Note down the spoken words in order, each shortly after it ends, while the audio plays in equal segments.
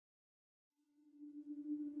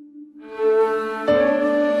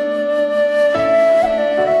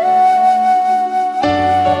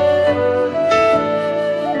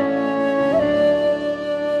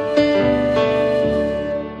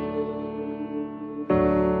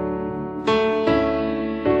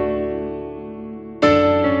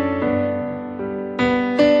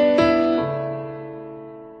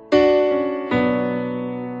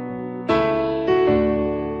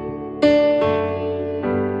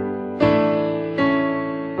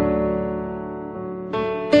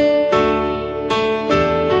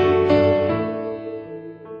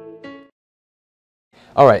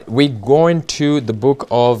All right, we're going to the book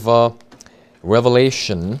of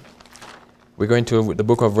Revelation. We're going to the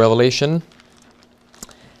book of Revelation,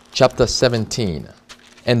 chapter 17.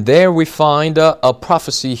 And there we find a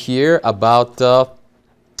prophecy here about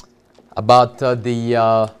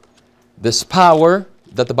this power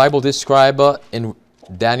that the Bible describes in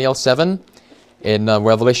Daniel 7, in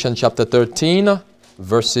Revelation chapter 13,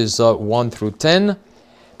 verses 1 through 10.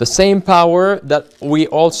 The same power that we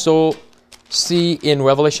also see in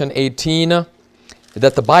Revelation 18,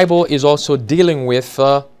 that the Bible is also dealing with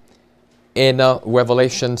in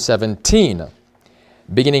Revelation 17,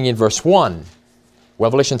 beginning in verse 1.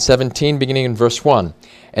 Revelation 17, beginning in verse 1.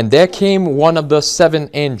 And there came one of the seven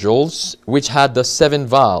angels, which had the seven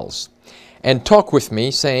vials, and talked with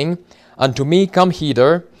me, saying, Unto me come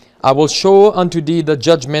hither, I will show unto thee the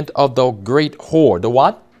judgment of the great whore. The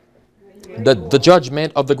what? The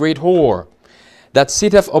judgment of the great whore, that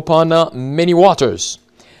sitteth upon many waters,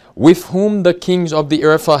 with whom the kings of the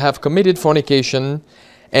earth have committed fornication,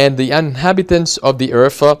 and the inhabitants of the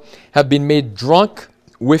earth have been made drunk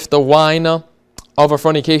with the wine of her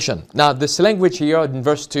fornication. Now, this language here in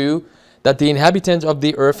verse 2, that the inhabitants of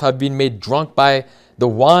the earth have been made drunk by the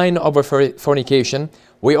wine of her fornication,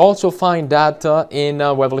 we also find that in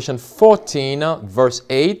Revelation 14, verse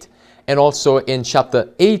 8, and also in chapter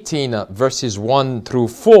 18, verses 1 through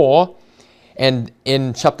 4. And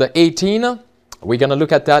in chapter 18, we're going to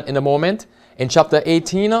look at that in a moment. In chapter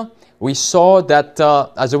 18, we saw that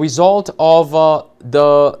as a result of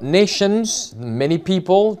the nations, many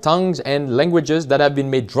people, tongues and languages that have been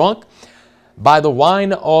made drunk by the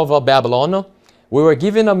wine of Babylon, we were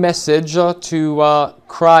given a message to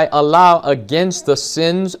cry aloud against the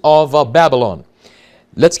sins of Babylon.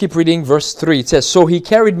 Let's keep reading verse 3. It says, So he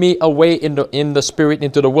carried me away in the spirit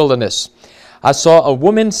into the wilderness. I saw a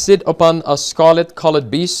woman sit upon a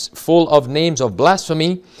scarlet-colored beast full of names of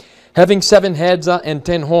blasphemy, having 7 heads and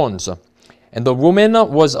 10 horns. And the woman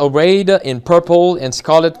was arrayed in purple and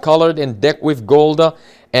scarlet-colored and decked with gold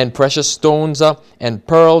and precious stones and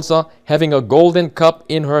pearls, having a golden cup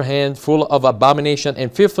in her hand full of abomination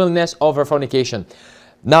and filthiness of her fornication.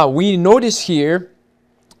 Now we notice here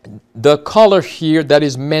the color here that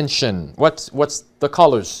is mentioned. What's the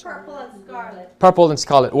colors? Purple and scarlet. Purple and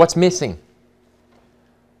scarlet. What's missing?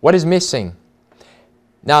 What is missing?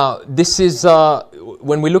 Now, this is,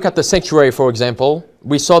 when we look at the sanctuary, for example,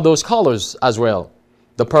 we saw those colors as well.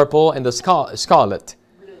 The purple and the scarlet.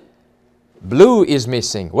 Blue is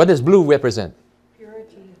missing. What does blue represent?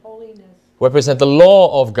 Purity, holiness. Represent the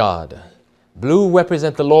law of God. Blue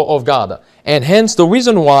represent the law of God. And hence the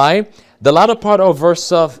reason why the latter part of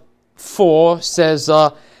verse 4 says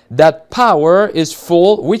that power is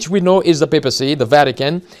full, which we know is the papacy, the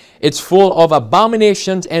Vatican. It's full of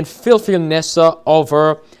abominations and filthiness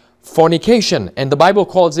over fornication. And the Bible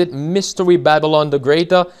calls it Mystery Babylon the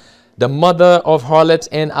Greater, the mother of harlots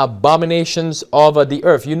and abominations of the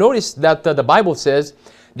earth. You notice that the Bible says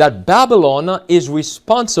that Babylon is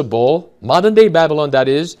responsible, modern day Babylon that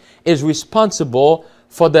is responsible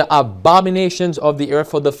for the abominations of the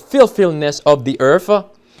earth, for the filthiness of the earth,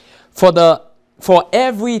 for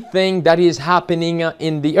everything that is happening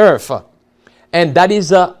in the earth. And that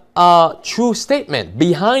is a true statement.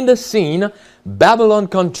 Behind the scene, Babylon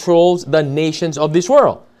controls the nations of this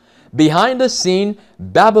world. Behind the scene,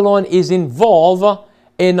 Babylon is involved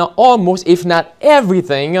in almost, if not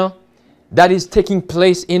everything, that is taking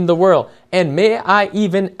place in the world. And may I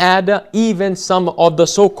even add even some of the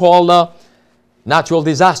so-called natural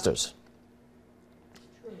disasters.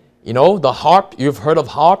 You know, the HAARP, you've heard of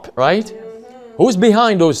HAARP, right? Mm-hmm. Who's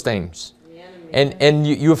behind those things? And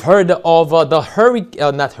you've heard of the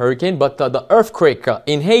hurricane, not hurricane, but the earthquake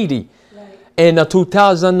in Haiti in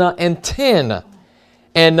 2010.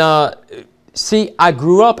 And see, I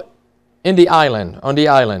grew up on the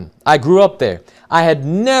island. I grew up there. I had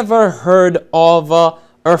never heard of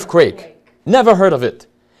earthquake. Never heard of it.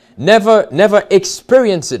 Never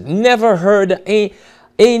experienced it. Never heard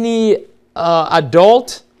any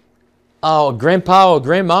adult, grandpa or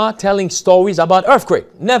grandma telling stories about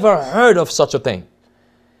earthquake. Never heard of such a thing.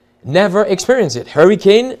 Never experienced it.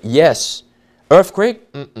 Hurricane, yes.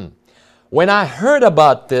 Earthquake, mm-mm. When I heard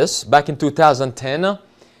about this back in 2010,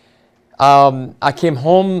 I came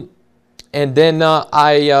home and then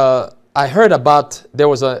I heard about there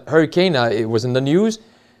was a hurricane. It was in the news.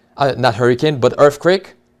 Not hurricane, but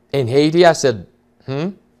earthquake in Haiti. I said,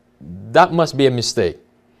 that must be a mistake.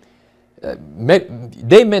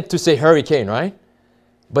 They meant to say hurricane, right?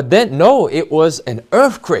 But then, no, it was an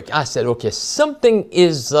earthquake. I said, okay, something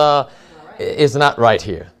is not right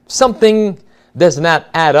here. Something does not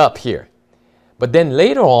add up here. But then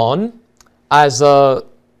later on, as the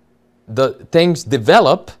things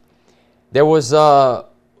develop, there was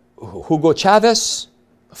Hugo Chavez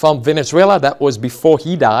from Venezuela. That was before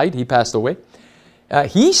he died. He passed away.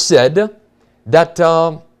 He said that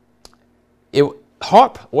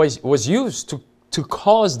HAARP was used to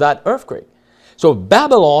cause that earthquake. So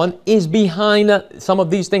Babylon is behind some of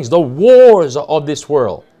these things, the wars of this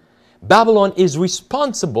world. Babylon is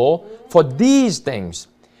responsible for these things.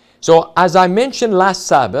 So as I mentioned last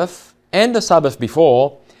Sabbath and the Sabbath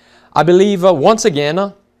before, I believe once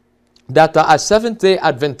again that as Seventh-day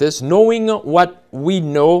Adventists, knowing what we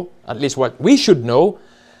know, at least what we should know,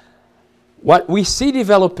 what we see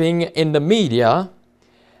developing in the media,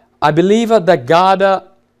 I believe that God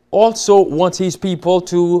also wants His people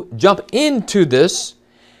to jump into this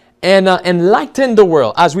and enlighten the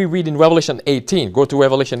world, as we read in Revelation 18. Go to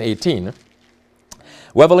Revelation 18.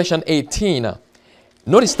 Revelation 18.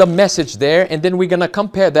 Notice the message there, and then we're going to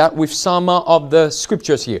compare that with some of the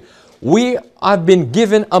scriptures here. We have been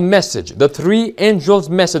given a message, the three angels'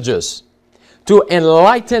 messages, to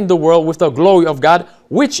enlighten the world with the glory of God,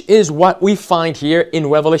 which is what we find here in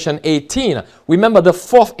Revelation 18. Remember, the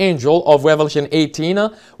fourth angel of Revelation 18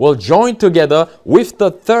 will join together with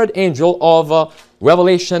the third angel of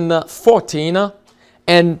Revelation 14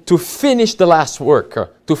 and to finish the last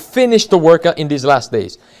work, to finish the work in these last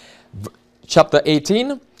days. Chapter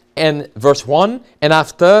 18 and verse 1, and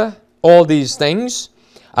after these things,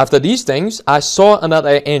 I saw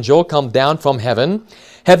another angel come down from heaven,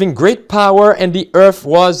 having great power, and the earth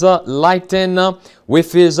was lightened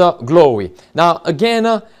with his glory. Now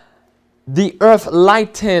again, the earth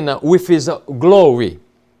lightened with his glory.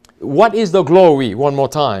 What is the glory? One more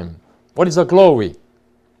time. What is the glory?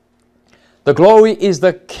 The glory is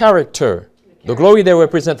the character. The glory there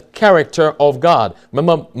represents character of God.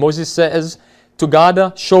 Remember, Moses says to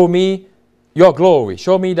God, show me your glory.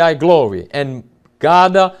 Show me thy glory. And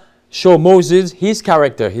God showed Moses his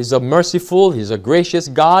character. He's a merciful, he's a gracious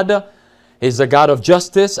God. He's a God of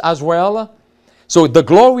justice as well. So the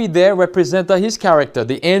glory there represents his character.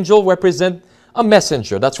 The angel represents a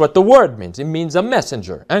messenger. That's what the word means. It means a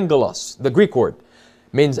messenger. Angelos, the Greek word,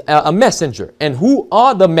 means a messenger. And who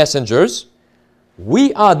are the messengers?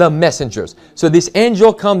 We are the messengers. So this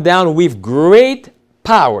angel come down with great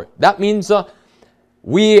power. That means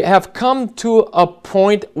we have come to a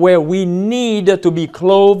point where we need to be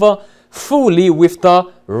clothed fully with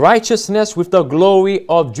the righteousness, with the glory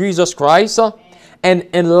of Jesus Christ, and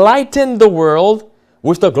enlighten the world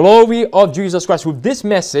with the glory of Jesus Christ with this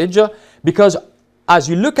message, because as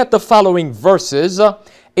you look at the following verses,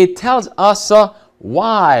 it tells us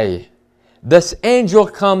why this angel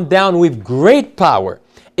come down with great power.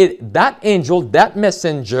 That angel, that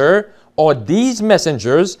messenger, or these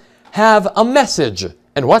messengers have a message.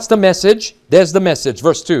 And what's the message? There's the message,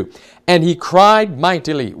 verse 2. And he cried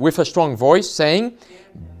mightily with a strong voice, saying,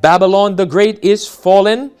 Babylon the great is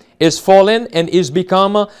fallen, and is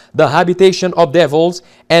become the habitation of devils,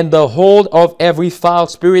 and the hold of every foul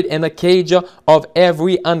spirit, and a cage of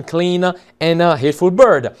every unclean and hateful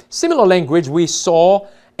bird. Similar language we saw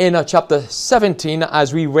in chapter 17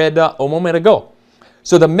 as we read a moment ago.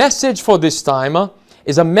 So the message for this time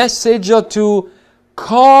is a message to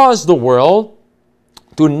cause the world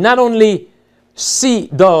to not only see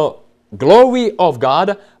the glory of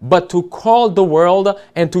God, but to call the world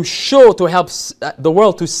and to show, to help the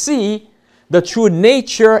world to see the true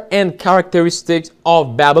nature and characteristics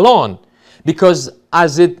of Babylon. Because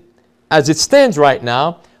as it stands right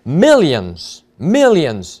now, millions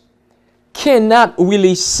cannot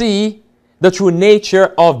really see the true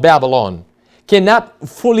nature of Babylon, cannot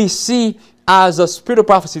fully see, as the Spirit of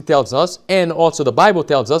Prophecy tells us, and also the Bible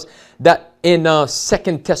tells us, that in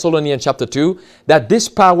 2 Thessalonians chapter 2, that this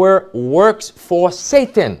power works for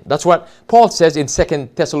Satan. That's what Paul says in 2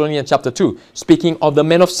 Thessalonians chapter 2, speaking of the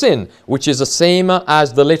men of sin, which is the same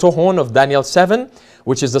as the little horn of Daniel 7,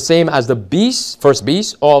 which is the same as the beast, first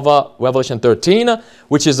beast of Revelation 13,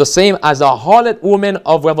 which is the same as the harlot woman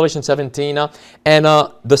of Revelation 17, and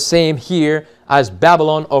the same here as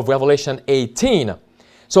Babylon of Revelation 18.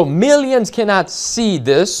 So millions cannot see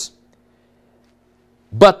this,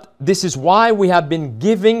 but this is why we have been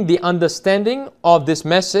giving the understanding of this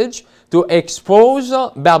message to expose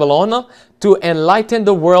Babylon, to enlighten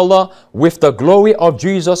the world with the glory of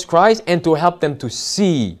Jesus Christ, and to help them to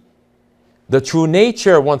see the true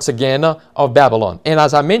nature once again of Babylon. And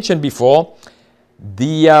as I mentioned before,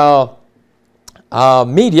 the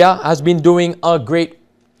media has been doing a great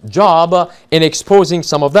job in exposing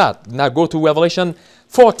some of that. Now go to Revelation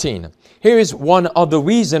 14. Here is one of the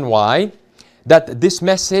reasons why that this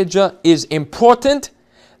message is important,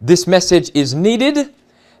 this message is needed,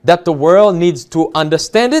 that the world needs to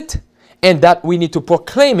understand it and that we need to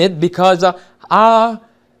proclaim it, because how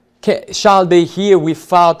shall they hear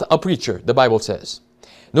without a preacher, the Bible says.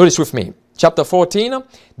 Notice with me, chapter 14,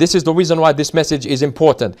 this is the reason why this message is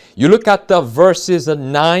important. You look at the verses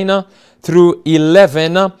 9 through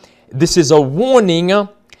 11. This is a warning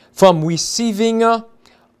from receiving,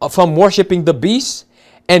 from worshiping the beast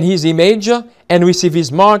and his image, and receive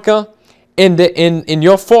his mark in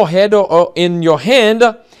your forehead or in your hand.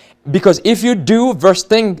 Because if you do, verse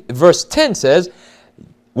 10 says,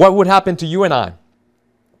 what would happen to you and I?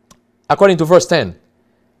 According to verse 10,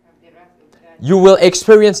 you will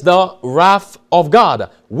experience the wrath of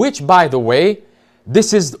God, which, by the way,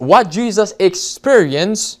 this is what Jesus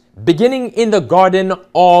experienced beginning in the Garden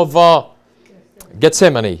of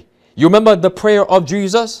Gethsemane. You remember the prayer of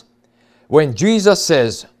Jesus? When Jesus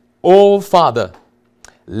says, "Oh Father,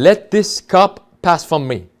 let this cup pass from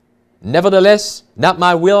me. Nevertheless, not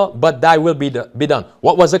my will, but thy will be done."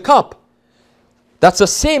 What was a cup? That's the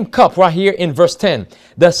same cup right here in verse 10.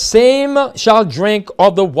 "The same shall drink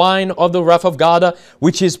of the wine of the wrath of God,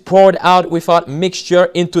 which is poured out without mixture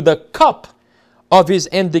into the cup of his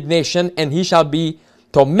indignation, and he shall be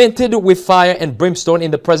tormented with fire and brimstone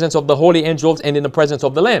in the presence of the holy angels and in the presence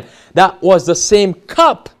of the Lamb." That was the same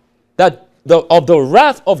cup of the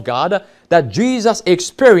wrath of God that Jesus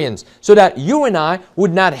experienced, so that you and I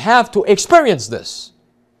would not have to experience this.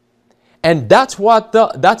 And that's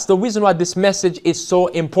the reason why this message is so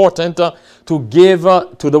important to give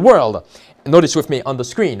to the world. Notice with me on the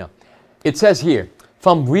screen. It says here,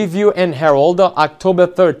 from Review and Herald, October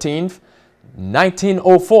 13th,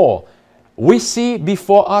 1904. We see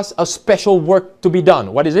before us a special work to be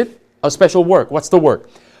done. What is it? A special work. What's the work?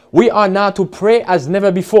 We are now to pray as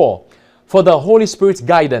never before for the Holy Spirit's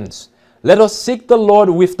guidance. Let us seek the Lord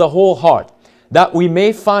with the whole heart, that we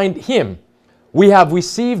may find him. We have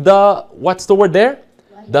received the, what's the word there?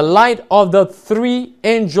 Light. The light of the three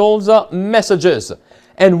angels' messages.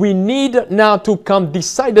 And we need now to come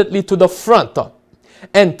decidedly to the front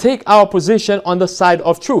and take our position on the side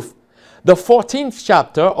of truth. The 14th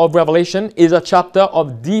chapter of Revelation is a chapter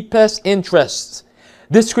of deepest interest.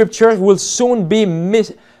 This scripture will soon be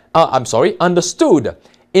understood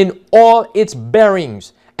in all its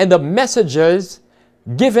bearings, and the messages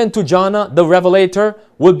given to John the Revelator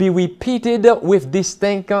will be repeated with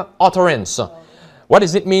distinct utterance. What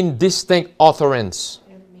does it mean, distinct utterance?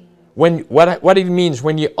 What it means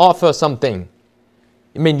when you offer something?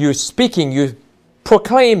 I mean, you're speaking, you're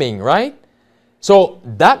proclaiming, right? So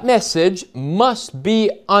that message must be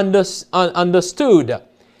understood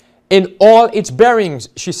in all its bearings,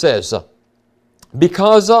 she says,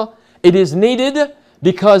 because it is needed,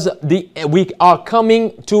 because we are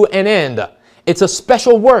coming to an end. It's a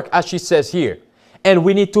special work, as she says here. And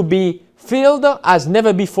we need to be filled as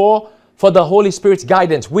never before for the Holy Spirit's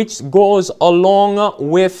guidance, which goes along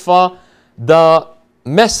with the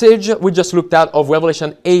message we just looked at of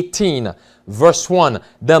Revelation 18, verse 1.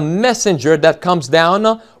 The messenger that comes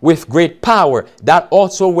down with great power, that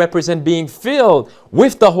also represents being filled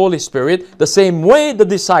with the Holy Spirit, the same way the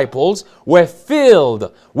disciples were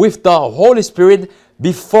filled with the Holy Spirit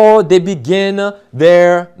before they begin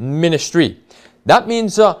their ministry. That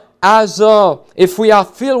means if we are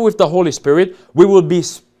filled with the Holy Spirit, we will be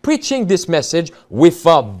preaching this message with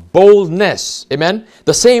boldness. Amen?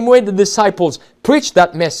 The same way the disciples preached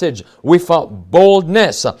that message with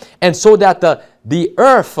boldness. And so that the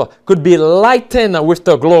earth could be lightened with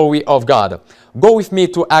the glory of God. Go with me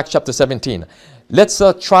to Acts chapter 17. Let's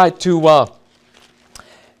try to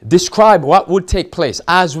describe what would take place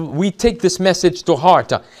as we take this message to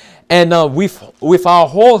heart. And with our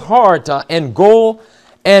whole heart and go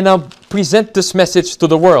and present this message to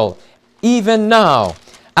the world. Even now,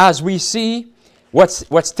 as we see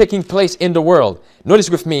what's taking place in the world. Notice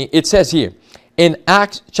with me, it says here in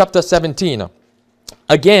Acts chapter 17.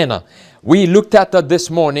 Again, we looked at this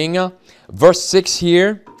morning, verse 6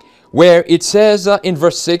 here, where it says in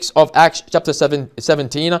verse 6 of Acts chapter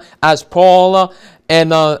 17, as Paul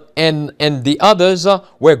and the others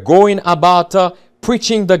were going about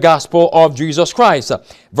preaching the gospel of Jesus Christ.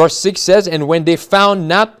 Verse 6 says, and when they found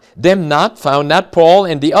not Paul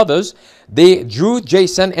and the others, they drew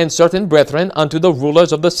Jason and certain brethren unto the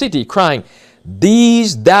rulers of the city, crying,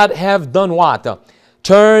 these that have done what?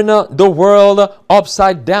 Turn the world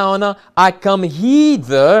upside down. I come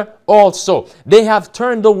hither also. They have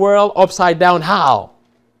turned the world upside down. How?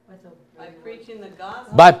 By preaching the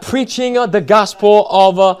gospel. By preaching the gospel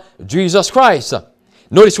of Jesus Christ.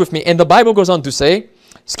 Notice with me, and the Bible goes on to say,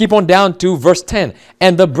 skip on down to verse 10.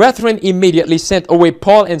 And the brethren immediately sent away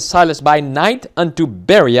Paul and Silas by night unto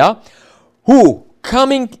Berea, who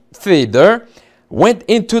coming thither, went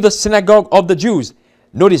into the synagogue of the Jews.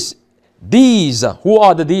 Notice, these, who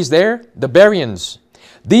are the these there? The Bereans.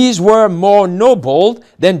 These were more noble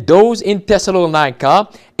than those in Thessalonica,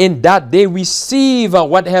 in that they receive,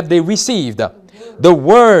 what have they received? The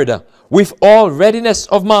word with all readiness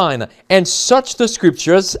of mind, and search the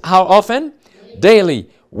scriptures, how often? Daily,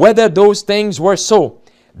 whether those things were so.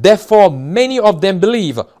 Therefore many of them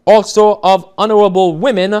believe, also of honorable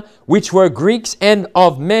women, which were Greeks, and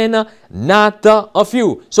of men not a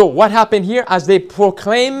few. So what happened here? As they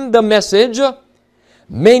proclaimed the message,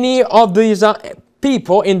 many of these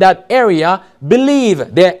people in that area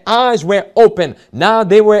believe. Their eyes were open. Now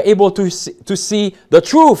they were able to see the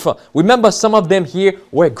truth. Remember, some of them here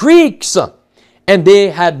were Greeks, and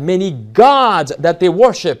they had many gods that they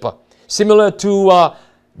worship, similar to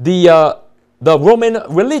the Roman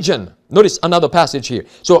religion. Notice another passage here.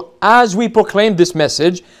 So as we proclaim this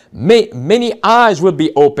message, many eyes will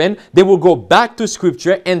be open. They will go back to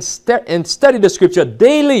Scripture and study the Scripture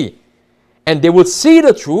daily. And they will see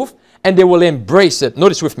the truth and they will embrace it.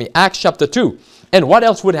 Notice with me, Acts chapter 2. And what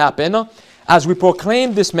else would happen as we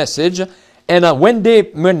proclaim this message? And when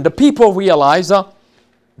the people realize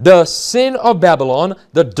the sin of Babylon,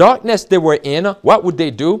 the darkness they were in, what would they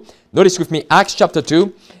do? Notice with me, Acts chapter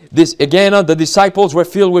 2. This again, the disciples were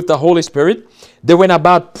filled with the Holy Spirit. They went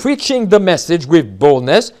about preaching the message with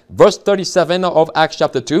boldness. Verse 37 of Acts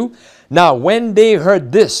chapter 2. Now, when they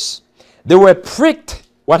heard this, they were pricked.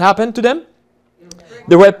 What happened to them?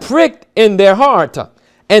 They were pricked in their heart,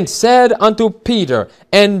 and said unto Peter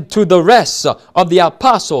and to the rest of the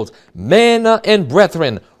apostles, men and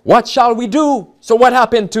brethren, what shall we do? So what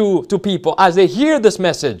happened to people as they hear this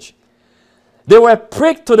message? They were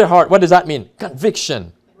pricked to their heart. What does that mean?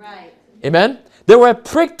 Conviction. Right. Amen? They were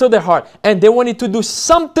pricked to their heart, and they wanted to do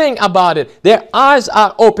something about it. Their eyes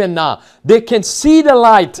are open now. They can see the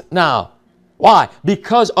light now. Why?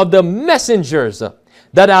 Because of the messengers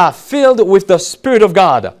that are filled with the Spirit of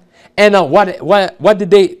God. And what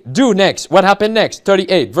did they do next? What happened next?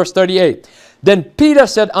 38, verse 38. Then Peter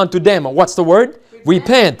said unto them, what's the word?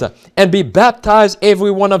 Repent and be baptized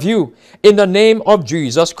every one of you in the name of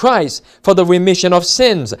Jesus Christ for the remission of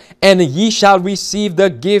sins, and ye shall receive the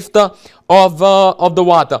gift of the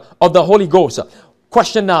water, of the Holy Ghost.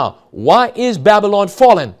 Question now, why is Babylon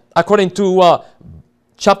fallen? According to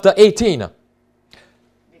chapter 18.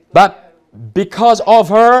 But because of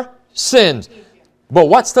her sins. But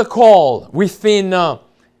what's the call within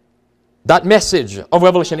that message of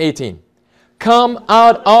Revelation 18? Come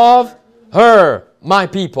out of her, my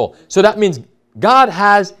people. So that means God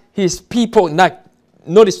has his people. Now,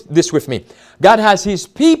 notice this with me. God has his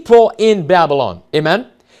people in Babylon. Amen.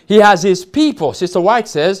 He has his people. Sister White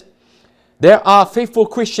says there are faithful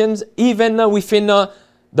Christians even within the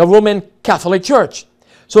Roman Catholic Church.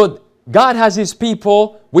 So God has his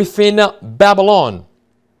people within Babylon.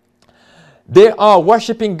 They are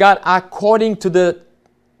worshiping God according to the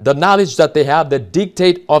knowledge that they have, the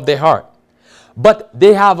dictate of their heart. But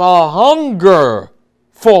they have a hunger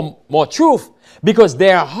for more truth, because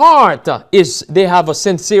their heart is, they have a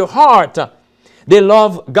sincere heart. They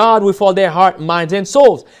love God with all their heart, minds, and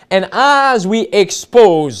souls. And as we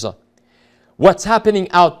expose what's happening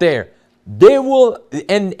out there, they will,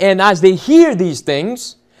 and as they hear these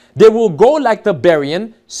things, they will go like the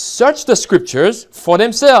Berean, search the scriptures for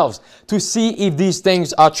themselves to see if these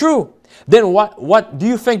things are true. Then what do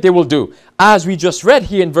you think they will do? As we just read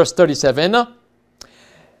here in verse 37,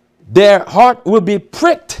 their heart will be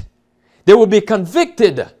pricked. They will be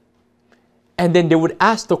convicted. And then they would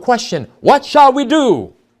ask the question, what shall we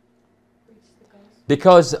do?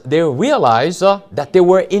 Because they realize that they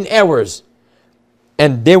were in errors.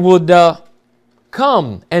 And they would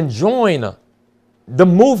come and join the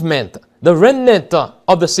movement, the remnant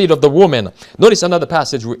of the seed of the woman. Notice another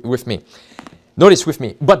passage with me. Notice with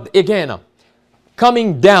me. But again,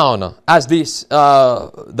 coming down, as this,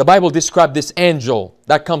 the Bible described this angel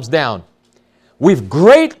that comes down with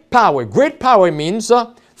great power. Great power means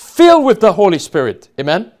filled with the Holy Spirit.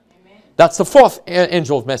 Amen? Amen. That's the fourth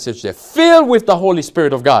angel message there. Filled with the Holy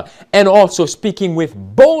Spirit of God, and also speaking with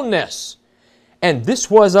boldness. And this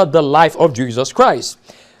was the life of Jesus Christ.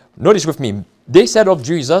 Notice with me. They said of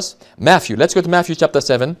Jesus, Matthew, let's go to Matthew chapter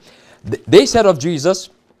 7. They said of Jesus,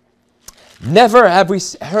 never have we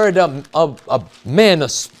heard a man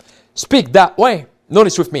speak that way.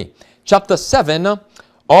 Notice with me, chapter 7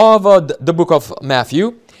 of the book of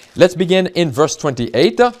Matthew. Let's begin in verse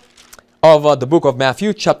 28 of the book of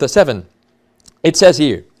Matthew, chapter 7. It says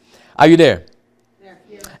here, are you there?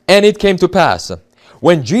 Yeah. And it came to pass,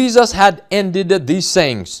 when Jesus had ended these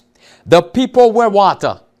sayings, the people were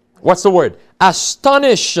what? What's the word?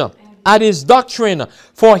 Astonished at his doctrine,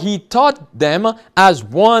 for he taught them as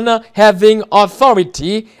one having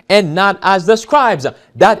authority and not as the scribes.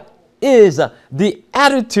 That is the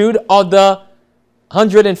attitude of the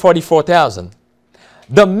 144,000.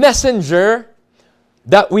 The messenger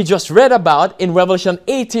that we just read about in Revelation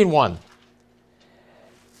 18:1.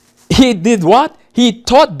 He did what? He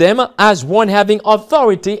taught them as one having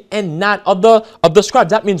authority and not of the scribes.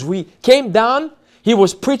 That means we came down, he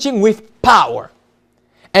was preaching with power.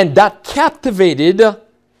 And that captivated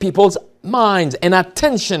people's minds and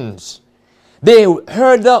attentions. They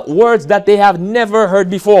heard the words that they have never heard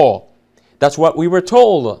before. That's what we were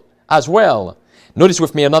told as well. Notice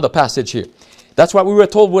with me another passage here. That's what we were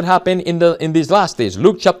told would happen in these last days.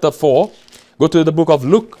 Luke chapter 4. Go to the book of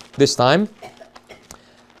Luke this time.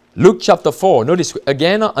 Luke chapter 4. Notice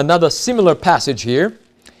again another similar passage here.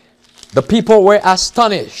 The people were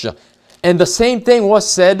astonished. And the same thing was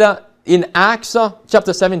said in Acts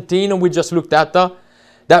chapter 17, and we just looked at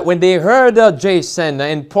that when they heard Jason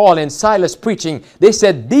and Paul and Silas preaching, they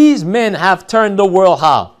said, these men have turned the world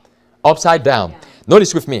how? Upside down. Yeah.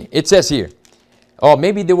 Notice with me, it says here, or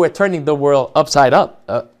maybe they were turning the world upside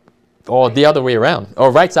up, or the other way around,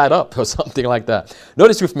 or right side up, or something like that.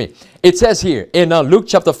 Notice with me, it says here in Luke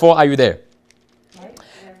chapter 4, are you there? Right.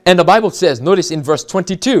 And the Bible says, notice in verse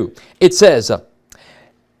 22, it says,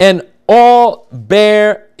 and all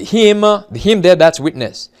bear him there, that's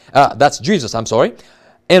witness. That's Jesus, I'm sorry.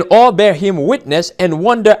 And all bear him witness and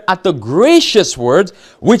wonder at the gracious words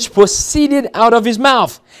which proceeded out of his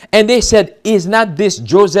mouth. And they said, is not this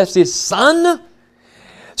Joseph's son?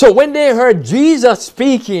 So when they heard Jesus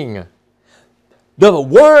speaking, the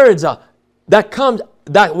words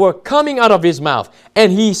that were coming out of his mouth,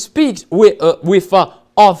 and he speaks with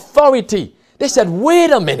authority, they said,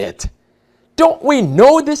 wait a minute. Don't we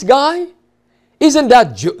know this guy? Isn't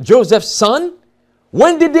that Joseph's son?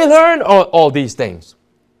 When did they learn all these things?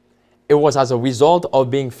 It was as a result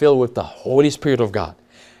of being filled with the Holy Spirit of God.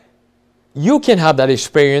 You can have that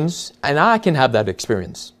experience, and I can have that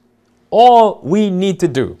experience. All we need to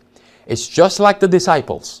do is just like the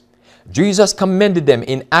disciples. Jesus commended them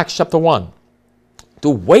in Acts chapter 1 to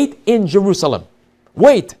wait in Jerusalem.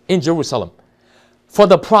 Wait in Jerusalem for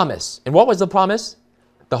the promise. And what was the promise?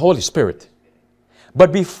 The Holy Spirit.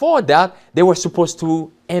 But before that, they were supposed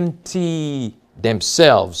to empty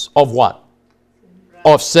themselves of what?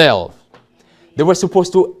 Of self. They were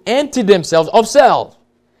supposed to empty themselves of self.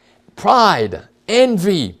 Pride,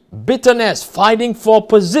 envy, bitterness, fighting for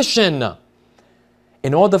position.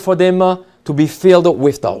 In order for them to be filled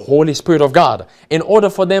with the Holy Spirit of God. In order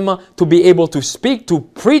for them to be able to speak, to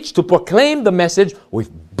preach, to proclaim the message with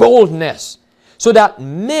boldness. So that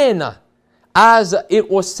men, as it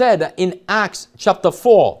was said in Acts chapter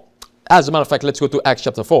 4. As a matter of fact, let's go to Acts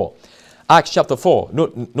chapter 4. Acts chapter 4.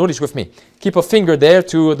 Notice with me. Keep a finger there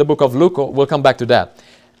to the book of Luke. We'll come back to that.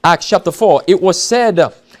 Acts chapter 4. It was said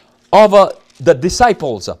of the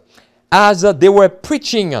disciples as they were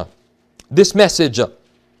preaching this message.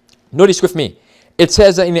 Notice with me. It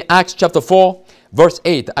says in Acts chapter 4, verse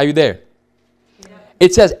 8. Are you there? Yeah.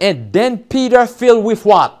 It says, and then Peter filled with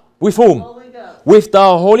what? With whom? With the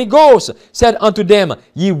Holy Ghost, said unto them,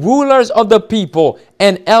 ye rulers of the people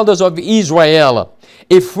and elders of Israel,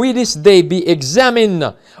 if we this day be examined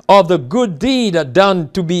of the good deed done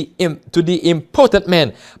to the impotent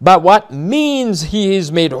man, by what means he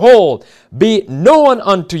is made whole, be known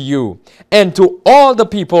unto you and to all the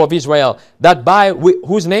people of Israel, that by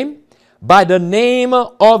whose name? By the name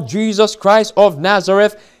of Jesus Christ of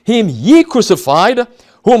Nazareth, him ye crucified,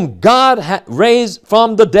 whom God hath raised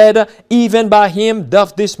from the dead, even by him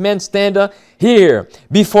doth this man stand here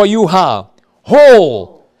before you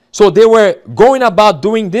whole. So they were going about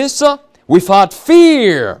doing this without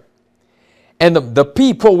fear. And the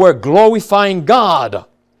people were glorifying God.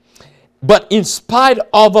 But in spite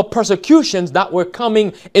of the persecutions that were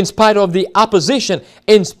coming, in spite of the opposition,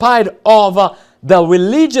 in spite of the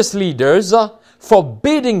religious leaders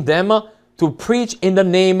forbidding them to preach in the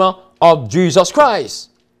name of Jesus Christ.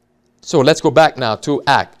 So let's go back now to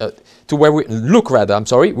Luke.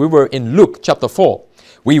 We were in Luke chapter 4.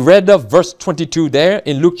 We read verse 22 there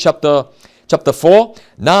in Luke chapter 4.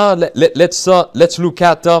 Now let's look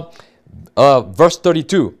at verse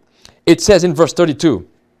 32. It says in verse 32.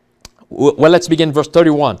 Well, let's begin verse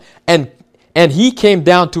 31. And he came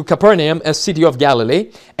down to Capernaum, a city of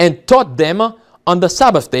Galilee, and taught them on the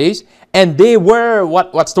Sabbath days, and they were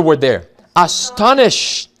what's the word there?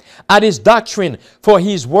 Astonished at his doctrine, for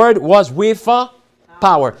his word was with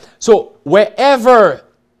power. So wherever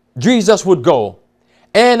Jesus would go,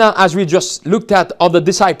 and as we just looked at of the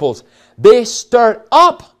disciples, they stirred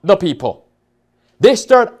up the people. They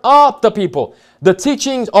stirred up the people. The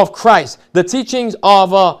teachings of Christ, the teachings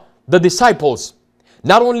of the disciples,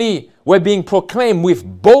 not only were being proclaimed with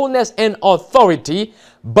boldness and authority,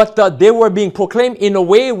 but they were being proclaimed in a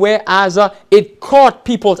way whereas it caught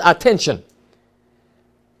people's attention.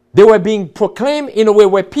 They were being proclaimed in a way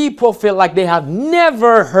where people felt like they have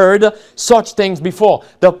never heard such things before.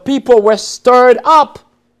 The people were stirred up.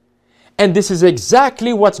 And this is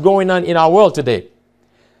exactly what's going on in our world today.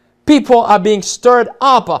 People are being stirred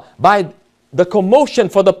up by the commotion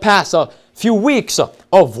for the past few weeks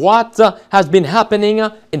of what has been happening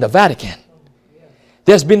in the Vatican.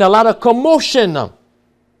 There's been a lot of commotion.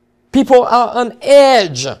 People are on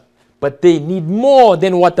edge, but they need more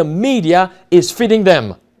than what the media is feeding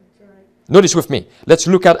them. Notice with me. Let's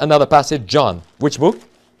look at another passage. John. Which book?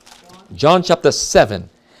 John chapter 7.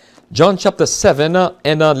 John chapter 7,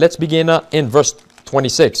 and let's begin in verse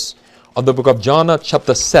 26 of the book of John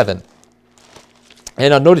chapter 7.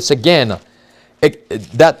 And notice again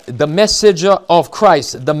that the message of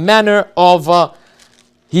Christ, the manner of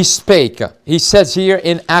he spake. He says here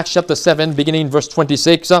in Acts chapter 7, beginning in verse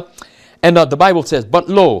 26, and the Bible says, but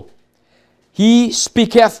lo, he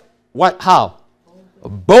speaketh what? How?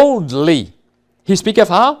 Boldly. He speaketh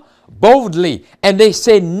how? Boldly. And they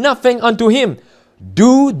say nothing unto him.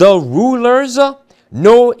 Do the rulers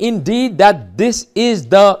know indeed that this is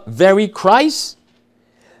the very Christ?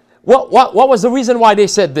 What was the reason why they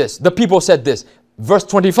said this? The people said this. Verse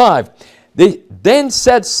 25. They then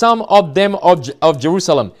said some of them of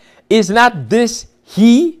Jerusalem, is not this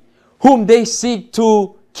he whom they seek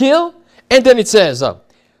to kill? And then it says,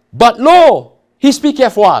 but lo, he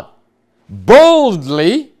speaketh what?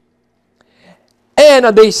 Boldly. And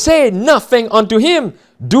they say nothing unto him.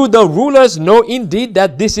 Do the rulers know indeed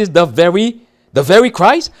that this is the very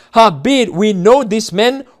Christ? Howbeit we know this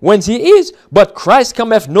man whence he is, but Christ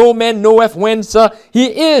cometh, no man knoweth whence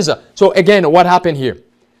he is. So again, what happened here?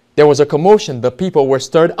 There was a commotion. The people were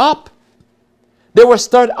stirred up. They were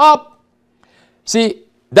stirred up. See,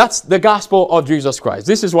 that's the gospel of Jesus Christ.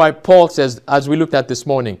 This is why Paul says, as we looked at this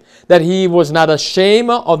morning, that he was not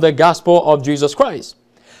ashamed of the gospel of Jesus Christ.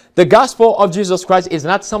 The gospel of Jesus Christ is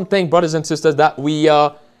not something, brothers and sisters, that we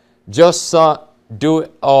just do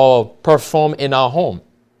or perform in our home.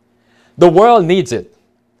 The world needs it.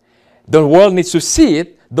 The world needs to see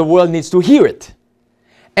it. The world needs to hear it.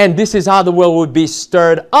 And this is how the world would be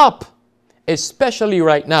stirred up, especially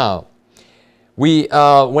right now.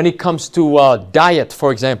 When it comes to diet,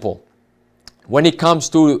 for example, when it comes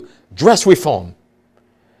to dress reform,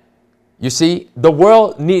 you see, the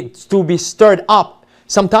world needs to be stirred up.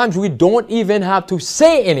 Sometimes we don't even have to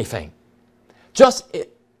say anything. Just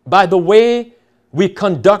by the way we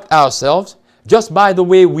conduct ourselves, just by the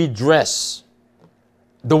way we dress,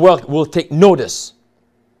 the world will take notice.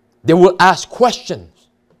 They will ask questions.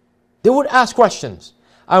 They would ask questions.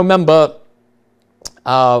 I remember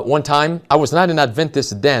one time, I was not an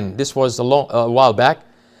Adventist then. This was a while back.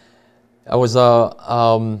 I was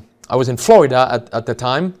in Florida at the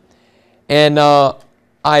time. And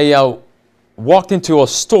I walked into a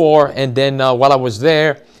store, and then while I was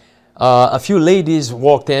there, a few ladies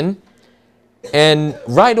walked in, and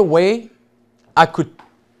right away I could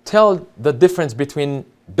tell the difference between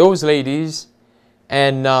those ladies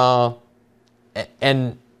and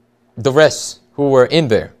the rest who were in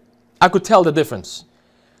there. I could tell the difference.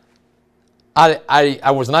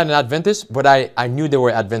 I was not an Adventist, but I knew they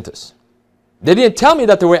were Adventists. They didn't tell me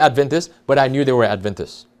that they were Adventists, but I knew they were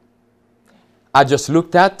Adventists. I just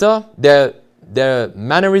looked at their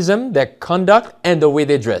mannerism, their conduct, and the way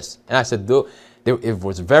they dress. And I said, it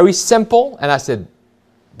was very simple. And I said,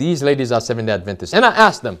 these ladies are Seventh-day Adventists. And I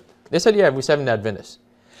asked them. They said, yeah, we're Seventh-day Adventists.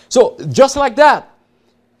 So just like that,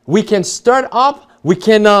 we can start up. We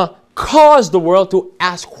can cause the world to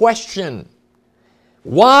ask questions.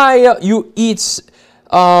 Why you eat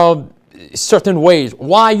certain ways?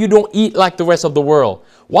 Why you don't eat like the rest of the world?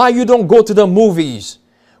 Why you don't go to the movies?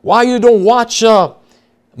 Why you don't watch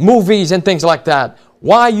movies and things like that?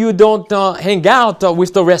 Why you don't hang out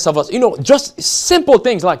with the rest of us? You know, just simple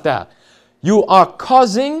things like that. You are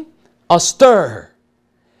causing a stir.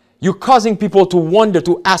 You're causing people to wonder,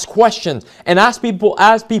 to ask questions. And as people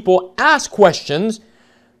ask questions,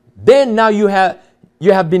 then now you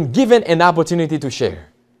have been given an opportunity to share.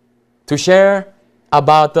 To share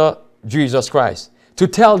about Jesus Christ. To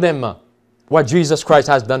tell them what Jesus Christ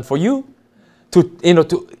has done for you.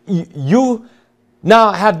 You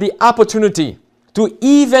now have the opportunity to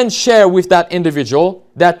even share with that individual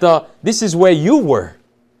that this is where you were,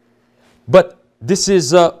 but this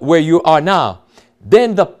is where you are now.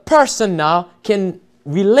 Then the person now can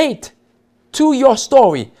relate to your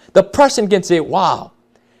story, the person can say, wow,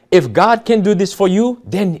 if God can do this for you,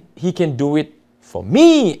 then he can do it for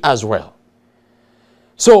me as well.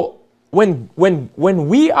 So when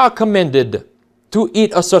we are commanded to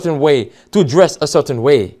eat a certain way, to dress a certain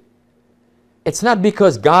way, it's not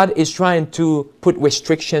because God is trying to put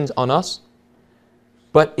restrictions on us,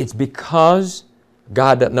 but it's because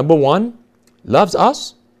God, number one, loves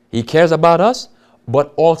us. He cares about us.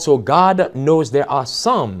 But also God knows there are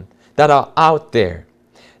some that are out there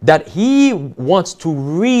that he wants to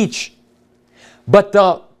reach. But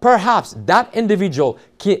perhaps that individual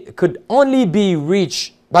could only be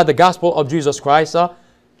reached by the gospel of Jesus Christ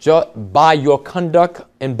just by your conduct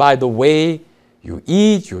and by the way you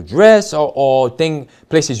eat, you dress, or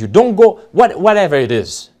places you don't go, whatever it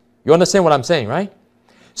is. You understand what I'm saying, right?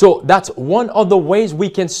 So that's one of the ways we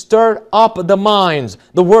can stir up the minds,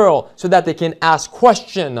 the world, so that they can ask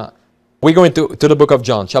questions. We're going to the book of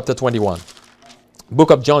John, chapter 21. Book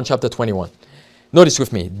of John, chapter 21. Notice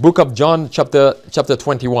with me, book of John, chapter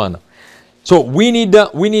 21. So we need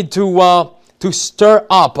to stir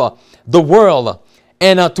up the world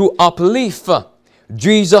and to uplift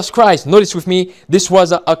Jesus Christ. Notice with me, this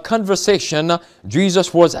was a conversation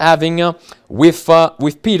Jesus was having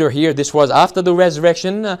with Peter here. This was after the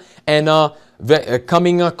resurrection and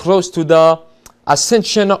coming close to the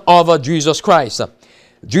ascension of Jesus Christ.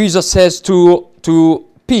 Jesus says to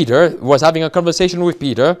Peter, was having a conversation with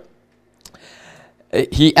Peter.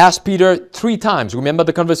 He asked Peter 3 times. Remember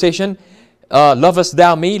the conversation? Lovest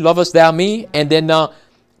thou me? Lovest thou me? And then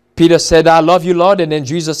Peter said, I love you, Lord. And then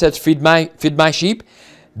Jesus said, feed my sheep.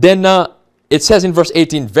 Then it says in verse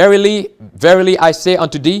 18, Verily, verily I say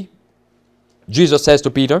unto thee, Jesus says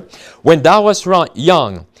to Peter, when thou wast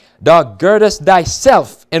young, thou girdest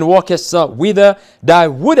thyself and walkest whither thou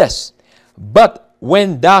wouldest. But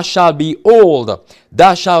when thou shalt be old,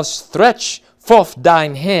 thou shalt stretch forth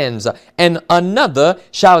thine hands, and another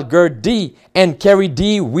shall gird thee and carry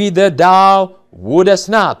thee whither thou wouldest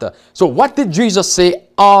not. So what did Jesus say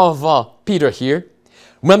of Peter here?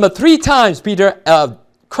 Remember 3 times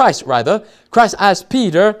Christ asked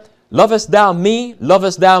Peter, lovest thou me?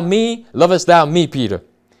 Lovest thou me? Lovest thou me, Peter?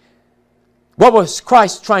 What was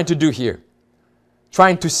Christ trying to do here?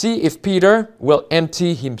 Trying to see if Peter will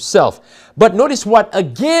empty himself. But notice what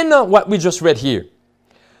we just read here.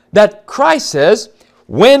 That Christ says,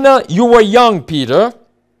 when you were young, Peter,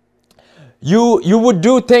 you would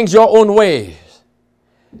do things your own way.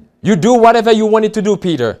 You do whatever you wanted to do,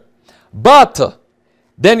 Peter. But,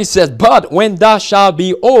 then he says, but when thou shalt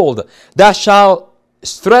be old, thou shalt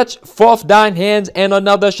stretch forth thine hands, and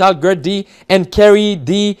another shall gird thee and carry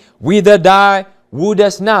thee whither thou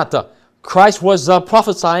wouldest not. Christ was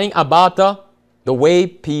prophesying about the way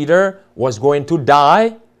Peter was going to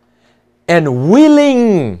die, and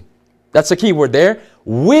willing, that's the key word there,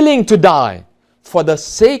 willing to die for the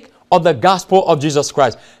sake of the gospel of Jesus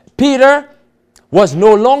Christ. Peter was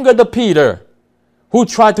no longer the Peter who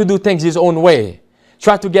tried to do things his own way,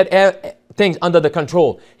 tried to get things under the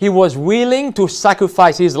control. He was willing to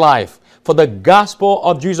sacrifice his life for the gospel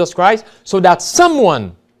of Jesus Christ so that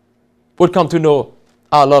someone would come to know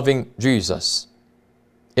our loving Jesus.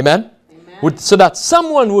 Amen? Amen. So that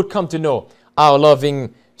someone would come to know our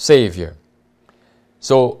loving Savior.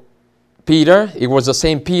 So Peter, it was the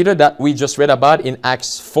same Peter that we just read about in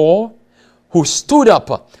Acts 4, who stood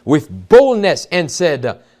up with boldness and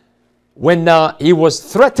said, when he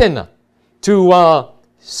was threatened to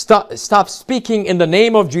stop speaking in the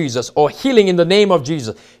name of Jesus or healing in the name of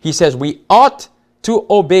Jesus, he says we ought to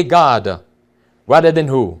obey God rather than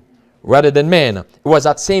who? Rather than man. It was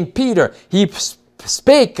that same Peter. He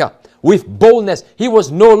spake with boldness. He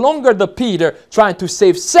was no longer the Peter trying to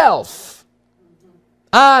save self,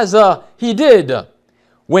 as he did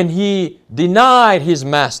when he denied his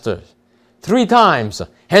master 3 times.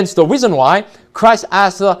 Hence the reason why Christ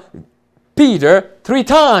asked Peter 3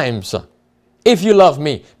 times, if you love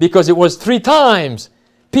me, because it was 3 times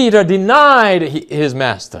Peter denied his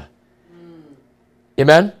master.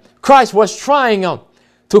 Amen. Christ was trying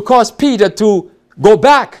to cause Peter to go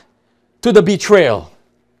back to the betrayal.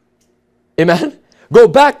 Amen. Go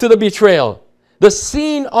back to the betrayal. The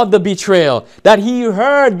scene of the betrayal, that he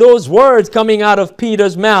heard those words coming out of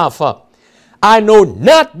Peter's mouth. I know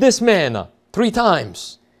not this man. 3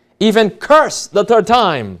 times. Even cursed the 3rd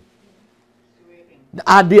time.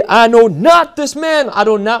 I know not this man. I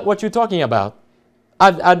know not what you're talking about.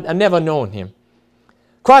 I've never known him.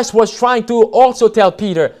 Christ was trying to also tell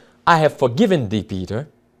Peter, I have forgiven thee, Peter.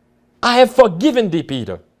 I have forgiven thee,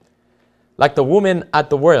 Peter. Like the woman at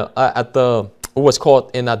the well, who was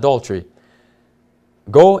caught in adultery.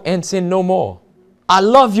 Go and sin no more. I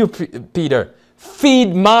love you, Peter.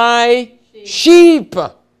 Feed my sheep.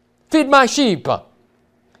 Feed my sheep.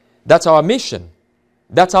 That's our mission.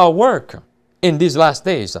 That's our work in these last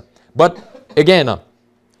days. But again,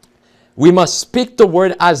 we must speak the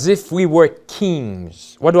word as if we were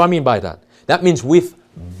kings. What do I mean by that? That means with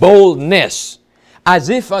boldness. As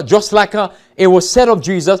if, just like it was said of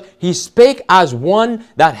Jesus, he spake as one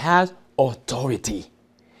that has authority.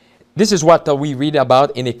 This is what we read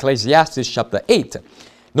about in Ecclesiastes chapter 8.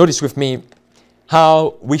 Notice with me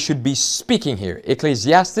how we should be speaking here.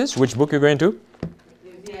 Ecclesiastes, which book are you going to?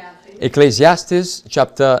 Ecclesiastes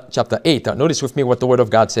chapter 8. Notice with me what the Word of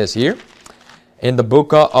God says here. In the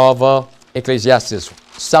book of Ecclesiastes,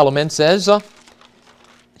 Solomon says,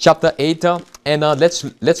 chapter 8, and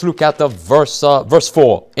let's look at the verse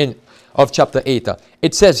 4 of chapter 8.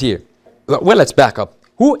 It says here, well, let's back up.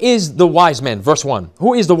 Who is the wise man? Verse 1.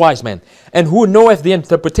 Who is the wise man? And who knoweth the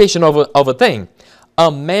interpretation of a thing?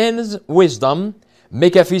 A man's wisdom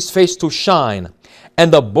maketh his face to shine,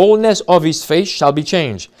 and the boldness of his face shall be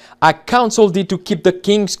changed. I counsel thee to keep the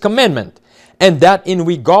king's commandment, and that in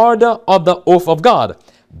regard of the oath of God.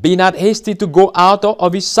 Be not hasty to go out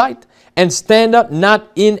of his sight, and stand up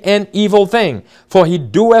not in an evil thing, for he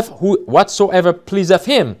doeth whatsoever pleaseth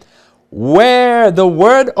him. Where the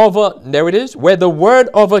word of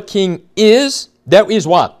a king is, there is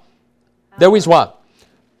what? There is what?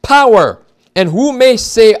 Power. And who may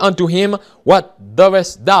say unto him, what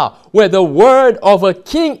doest thou? Where the word of a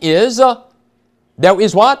king is, there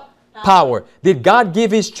is what? Power. Did God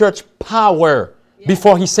give his church power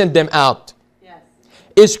before he sent them out? Yes.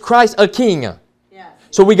 Is Christ a king? Yes.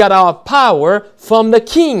 So we got our power from the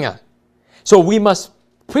king. So we must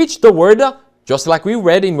preach the word, just like we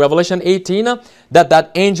read in Revelation 18,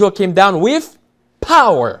 that angel came down with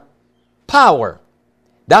power. Power.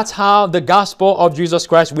 That's how the gospel of Jesus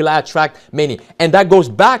Christ will attract many. And that goes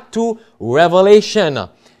back to Revelation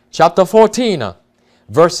chapter 14,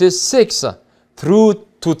 verses 6 through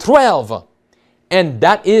to 12. And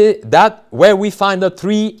that is where we find the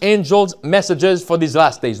three angels' messages for these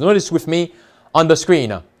last days. Notice with me on the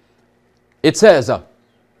screen. It says,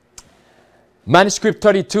 Manuscript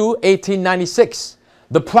 32, 1896.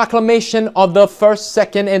 The proclamation of the first,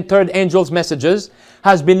 second, and third angels' messages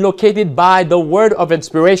has been located by the word of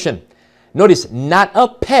inspiration. Notice, not a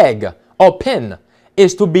peg or pen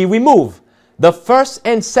is to be removed. The first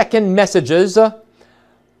and second messages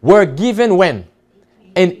were given when?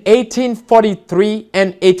 In 1843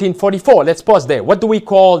 and 1844. Let's pause there. What do we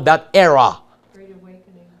call that era? Great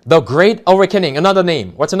Awakening. The Great Awakening. Another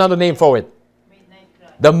name. What's another name for it? Midnight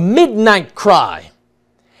Cry. The Midnight Cry.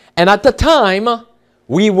 And at the time,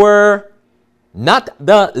 we were not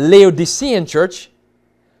the Laodicean church.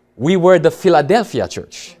 We were the Philadelphia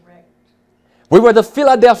church. Correct. We were the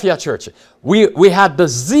Philadelphia church. We had the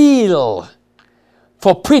zeal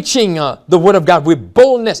for preaching the word of God with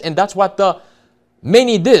boldness. And that's what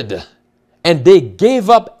many did. And they gave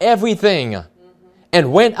up everything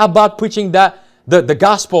and went about preaching the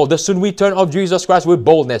gospel, the soon return of Jesus Christ with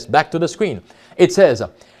boldness. Back to the screen. It says,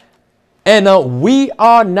 and we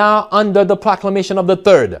are now under the proclamation of the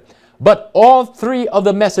third. But all three of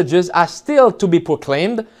the messages are still to be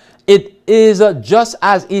proclaimed. It is just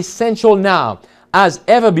as essential now as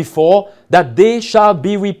ever before that they shall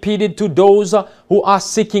be repeated to those who are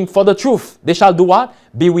seeking for the truth. They shall do what?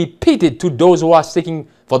 Be repeated to those who are seeking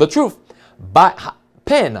for the truth. By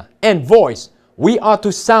pen and voice, we are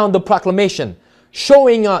to sound the proclamation,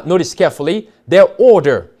 showing, notice carefully, their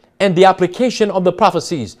order and the application of the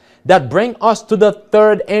prophecies that bring us to the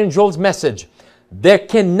third angel's message. There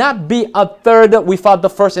cannot be a third without the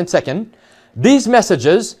first and second. These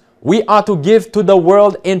messages we are to give to the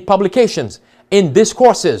world in publications, in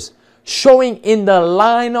discourses, showing in the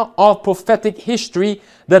line of prophetic history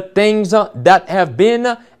the things that have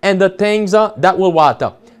been and the things that will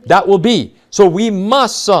what? That will be. So we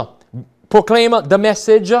must proclaim the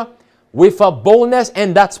message with boldness,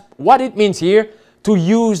 and that's what it means here, to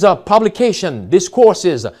use publication,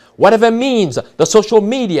 discourses, whatever means, the social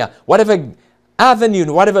media, whatever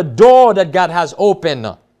avenue, whatever door that God has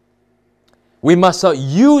opened. We must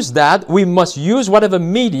use that. We must use whatever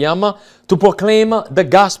medium to proclaim the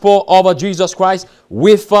gospel of Jesus Christ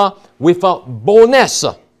with boldness.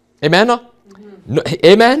 Amen? Mm-hmm.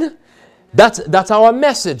 Amen? That's our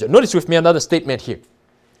message. Notice with me another statement here.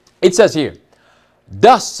 It says here,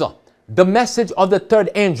 thus the message of the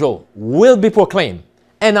third angel will be proclaimed.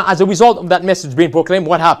 And as a result of that message being proclaimed,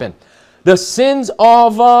 what happened? The sins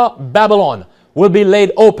of Babylon will be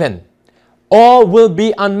laid open. All will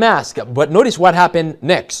be unmasked. But notice what happened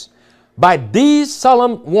next. By these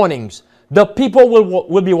solemn warnings, the people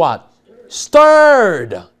will be what?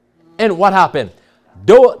 stirred. And what happened?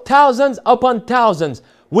 Though thousands upon thousands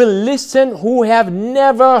will listen who have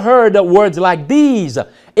never heard words like these.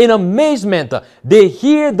 In amazement, they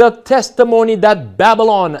hear the testimony that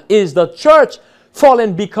Babylon is the church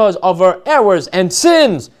fallen because of her errors and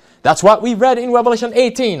sins. That's what we read in Revelation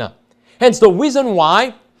 18. Hence the reason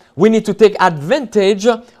why we need to take advantage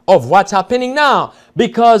of what's happening now.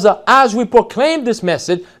 Because as we proclaim this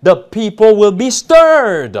message, the people will be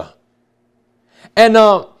stirred.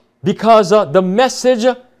 And because the message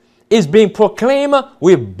is being proclaimed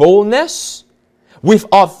with boldness, with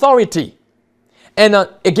authority. And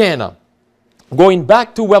again, going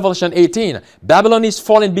back to Revelation 18, Babylon is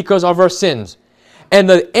fallen because of her sins. And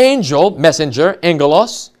the angel, messenger,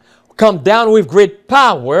 angelos, come down with great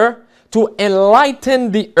power to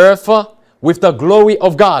enlighten the earth with the glory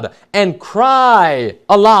of God, and cry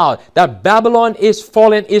aloud that Babylon is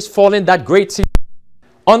fallen, that great city.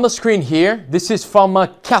 On the screen here, this is from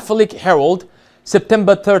Catholic Herald,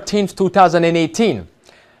 September 13th, 2018.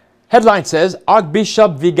 Headline says,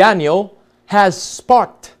 Archbishop Viganio has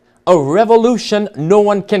sparked a revolution no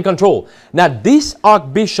one can control. Now, this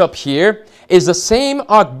archbishop here is the same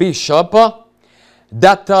archbishop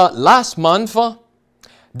that last month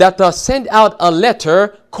sent out a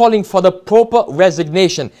letter calling for the Pope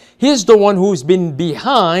resignation. He's the one who's been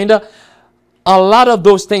behind a lot of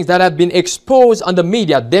those things that have been exposed on the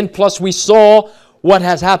media. Then plus we saw what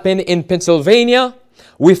has happened in Pennsylvania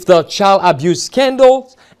with the child abuse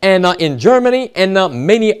scandals, and in Germany and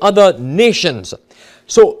many other nations.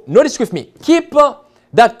 So notice with me, keep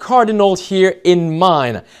that cardinal here in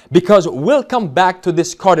mind, because we'll come back to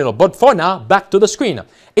this cardinal. But for now, back to the screen.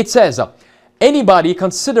 It says, anybody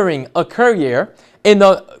considering a career in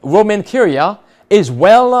the Roman Curia is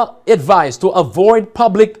well advised to avoid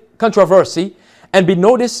public controversy and be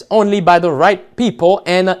noticed only by the right people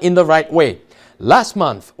and in the right way. Last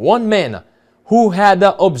month, one man who had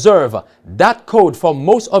observed that code for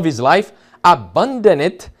most of his life abandoned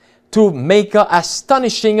it to make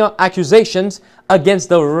astonishing accusations against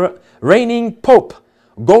the reigning pope,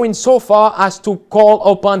 going so far as to call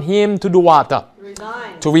upon him to do what?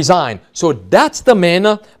 To resign. So that's the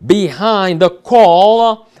man behind the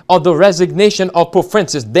call of the resignation of Pope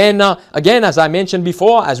Francis. Then again, as I mentioned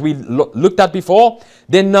before, as we looked at before,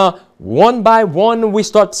 then one by one we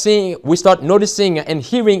start noticing and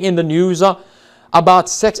hearing in the news about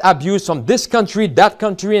sex abuse from this country, that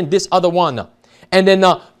country, and this other one. And then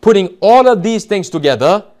putting all of these things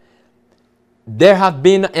together, there have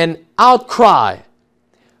been an outcry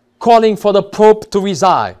calling for the Pope to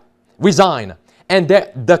resign. And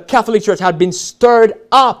the Catholic Church had been stirred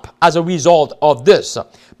up as a result of this.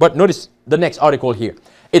 But notice the next article here.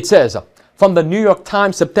 It says, from the New York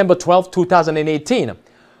Times, September 12, 2018,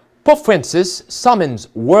 Pope Francis summons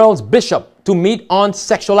world's bishop to meet on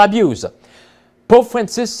sexual abuse. Pope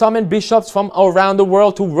Francis summoned bishops from around the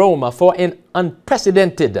world to Rome for an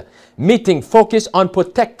unprecedented meeting focused on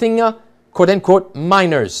protecting, quote-unquote,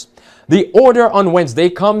 minors. The order on Wednesday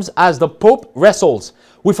comes as the Pope wrestles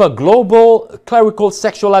with a global clerical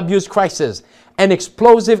sexual abuse crisis and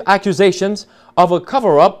explosive accusations of a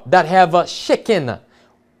cover-up that have shaken,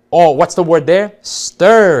 or what's the word there?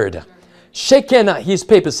 Stirred. Shaken his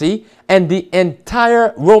papacy and the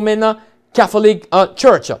entire Roman Catholic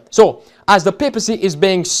Church. So, as the papacy is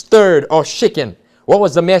being stirred or shaken, what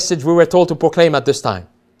was the message we were told to proclaim at this time?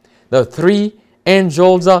 The three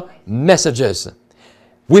angels' messages.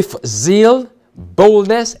 With zeal,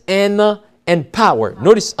 boldness, and power.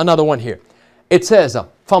 Notice another one here. It says,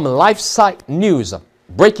 from LifeSite News,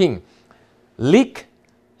 breaking, leak,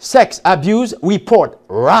 sex abuse report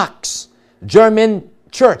rocks German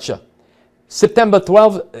church. September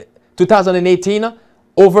 12, 2018,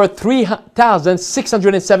 over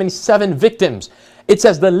 3,677 victims. It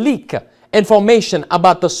says the leak information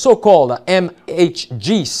about the so-called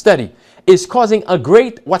MHG study is causing a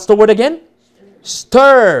great, what's the word again?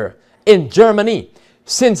 Stir in Germany,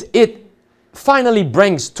 since it finally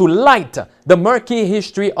brings to light the murky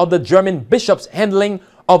history of the German bishops' handling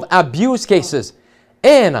of abuse cases.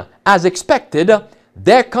 And as expected,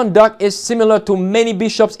 their conduct is similar to many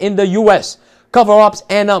bishops in the U.S., cover-ups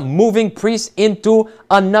and moving priests into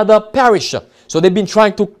another parish. So they've been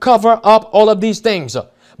trying to cover up all of these things.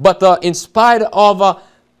 But in spite of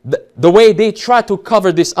the way they try to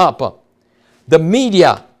cover this up, the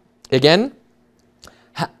media, again,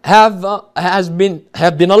 have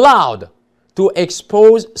been allowed to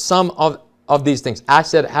expose some of these things. I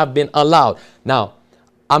said have been allowed. Now,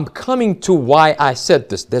 I'm coming to why I said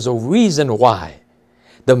this. There's a reason why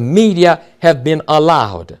the media have been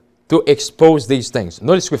allowed to expose these things.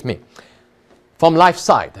 Notice with me. from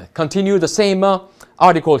LifeSite. Continue the same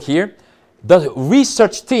article here. The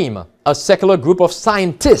research team, a secular group of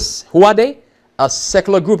scientists. Who are they? A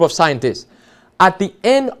secular group of scientists. At the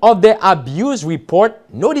end of their abuse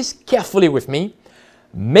report, notice carefully with me,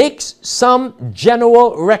 makes some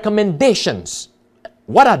general recommendations.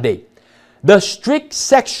 What are they? The strict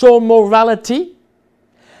sexual morality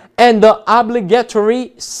and the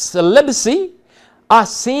obligatory celibacy are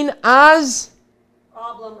seen as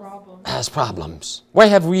problems. Why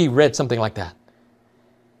have we read something like that?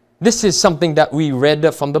 This is something that we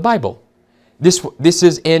read from the Bible. This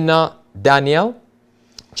is in Daniel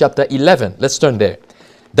chapter 11. Let's turn there.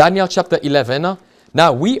 Daniel chapter 11.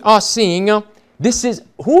 Now we are seeing, who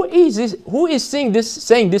is saying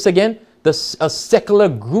this again? A secular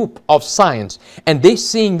group of science. And they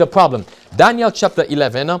seeing the problem. Daniel chapter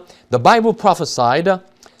 11, the Bible prophesied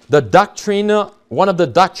the doctrine, one of the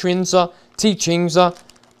doctrines, teachings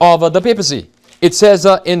of the papacy. It says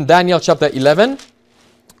in Daniel chapter 11,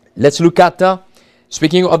 let's look at,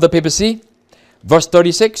 speaking of the papacy, verse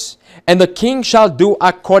 36, and the king shall do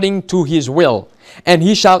according to his will, and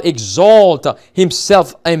he shall exalt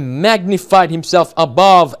himself and magnify himself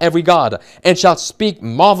above every god, and shall speak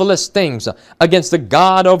marvelous things against the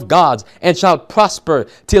God of gods, and shall prosper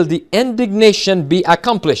till the indignation be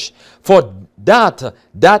accomplished. For that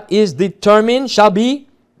is determined shall be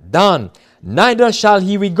done. Neither shall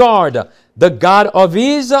he regard the God of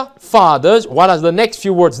his fathers. What are the next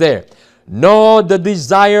few words there? Nor the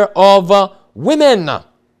desire of women.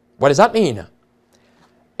 What does that mean?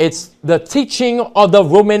 It's the teaching of the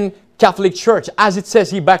Roman Catholic Church. As it says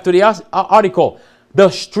here, back to the article. The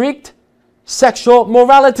strict sexual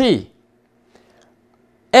morality.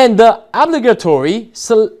 And the obligatory,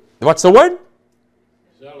 what's the word?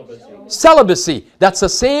 Celibacy. That's the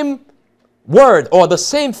same word or the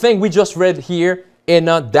same thing we just read here in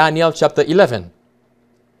Daniel chapter 11.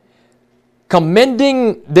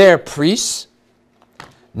 Commending their priests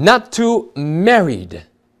not to married,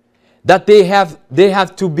 that they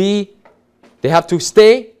have to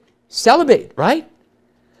stay celibate, right?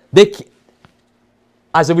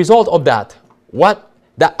 As a result of that,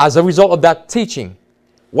 as a result of that teaching,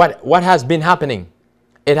 what has been happening?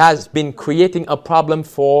 It has been creating a problem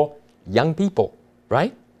for young people,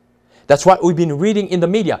 right? That's what we've been reading in the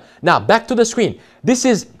media. Now, back to the screen.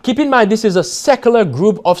 Keep in mind, this is a secular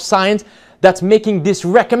group of science that's making these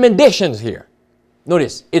recommendations here.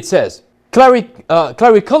 Notice, it says,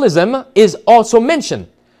 clericalism is also mentioned.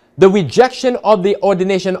 The rejection of the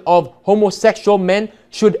ordination of homosexual men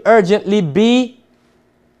should urgently be,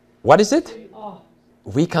 what is it?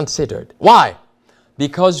 Reconsidered. Why?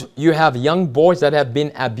 Because you have young boys that have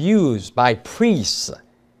been abused by priests.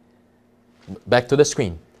 Back to the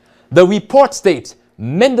screen. The report states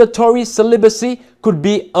mandatory celibacy could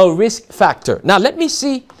be a risk factor. Now, let me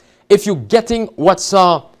see if you're getting what's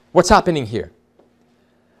happening here.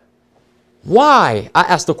 Why? I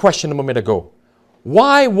asked the question a moment ago.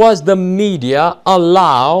 Why was the media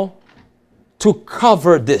allowed to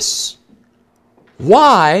cover this?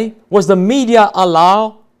 Why was the media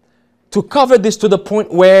allowed to cover this to the point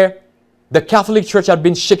where the Catholic Church had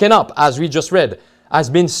been shaken up, as we just read, has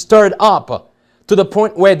been stirred up to the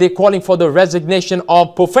point where they're calling for the resignation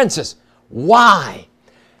of Pope Francis? Why?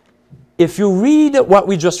 If you read what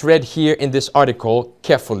we just read here in this article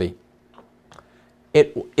carefully,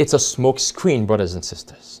 it's a smoke screen, brothers and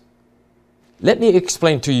sisters. Let me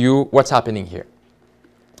explain to you what's happening here.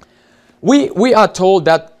 We are told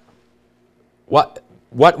that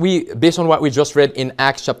based on what we just read in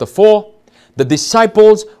Acts chapter 4, the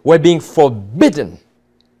disciples were being forbidden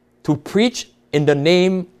to preach in the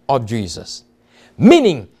name of Jesus.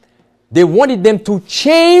 Meaning, they wanted them to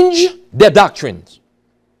change their doctrines.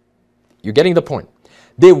 You're getting the point.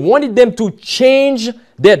 They wanted them to change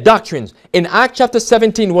their doctrines. In Acts chapter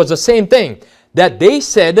 17 was the same thing. That they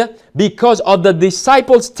said because of the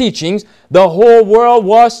disciples' teachings, the whole world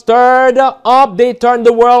was stirred up. They turned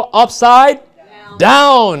the world upside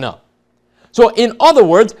down. So in other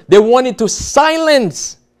words, they wanted to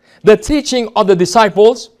silence the teaching of the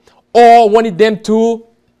disciples or wanted them to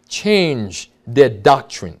change their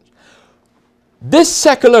doctrine. This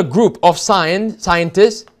secular group of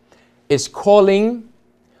scientists is calling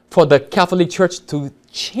for the Catholic Church to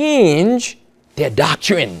change their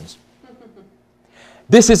doctrines.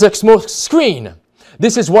 This is a smoke screen.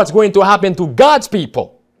 This is what's going to happen to God's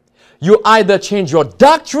people. You either change your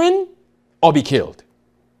doctrine or be killed.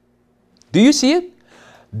 Do you see it?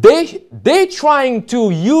 They're trying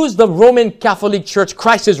to use the Roman Catholic Church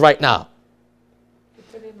crisis right now. To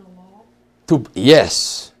put in a law?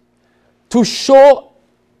 To show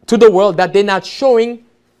to the world that they're not showing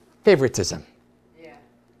favoritism.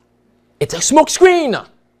 It's a smoke screen.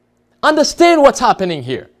 Understand what's happening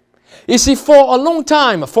here. You see, for a long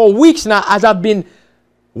time, for weeks now, as I've been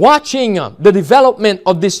watching the development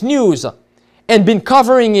of this news and been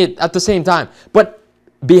covering it at the same time, but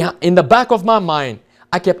in the back of my mind,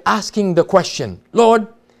 I kept asking the question, Lord,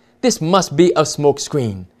 this must be a smoke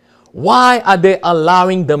screen. Why are they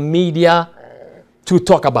allowing the media to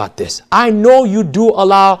talk about this? I know you do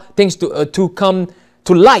allow things to come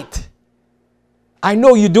to light. I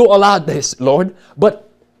know you do allow this, Lord, but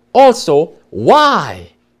also,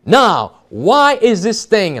 why? Now, why is this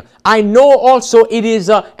thing? I know also it is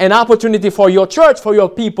an opportunity for your church, for your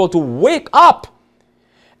people to wake up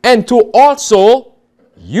and to also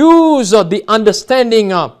use the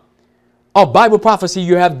understanding of Bible prophecy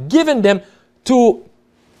you have given them to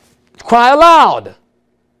cry aloud,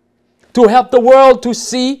 to help the world to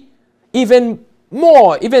see even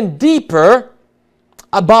more, even deeper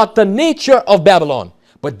about the nature of Babylon.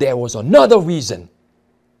 But there was another reason.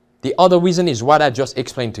 The other reason is what I just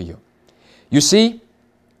explained to you. You see,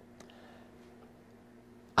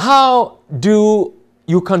 how do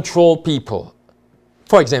you control people?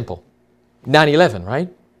 For example, 9/11, right?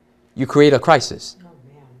 You create a crisis,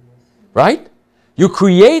 right? You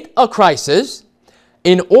create a crisis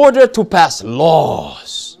in order to pass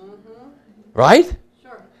laws, right?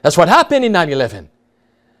 Sure. That's what happened in 9/11.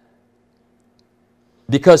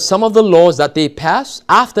 Because some of the laws that they passed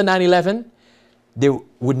after 9/11, they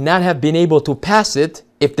would not have been able to pass it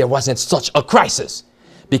if there wasn't such a crisis.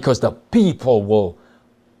 Because the people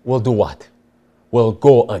will do what? Will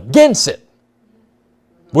go against it.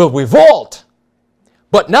 Will revolt.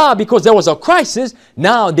 But now, because there was a crisis,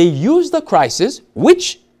 now they use the crisis,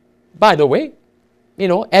 which, by the way,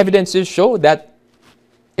 evidences show that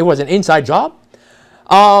it was an inside job.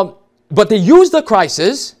 But they use the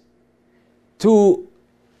crisis to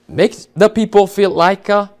make the people feel like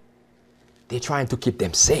they're trying to keep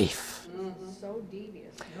them safe. So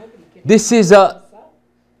devious. Nobody can. This is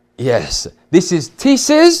yes. This is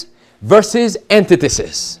thesis versus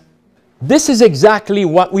antithesis. This is exactly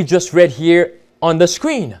what we just read here on the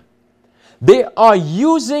screen. They are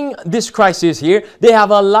using this crisis here. They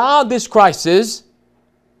have allowed this crisis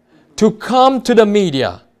to come to the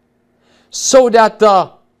media so that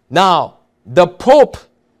now the Pope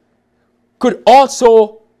could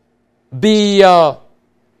also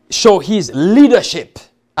show his leadership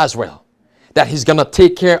as well, that he's going to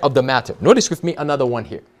take care of the matter. Notice with me another one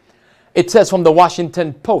here. It says from the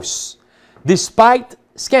Washington Post, despite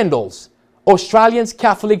scandals, Australia's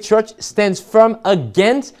Catholic Church stands firm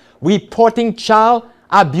against reporting child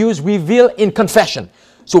abuse revealed in confession.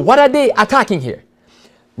 So what are they attacking here?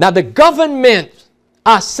 Now the government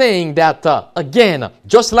are saying that, again,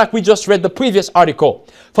 just like we just read the previous article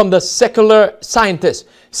from the secular scientists,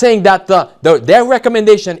 saying that their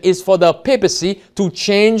recommendation is for the papacy to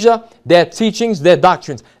change their teachings, their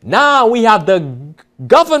doctrines. Now we have the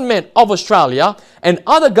government of Australia and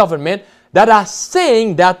other government that are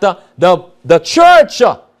saying that the church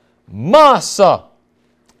must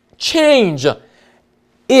change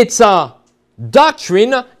its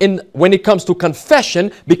doctrine when it comes to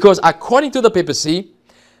confession, because according to the papacy,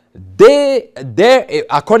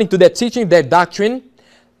 according to their teaching, their doctrine,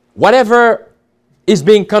 whatever is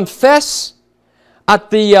being confessed at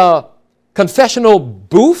the confessional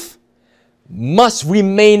booth must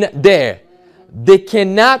remain there. They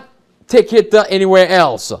cannot take it anywhere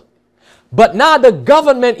else. But now the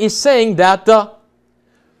government is saying that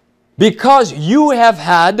because you have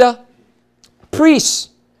had priests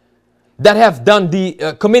that have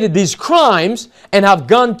committed these crimes and have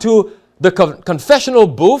gone to the confessional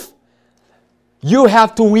booth, you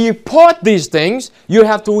have to report these things. You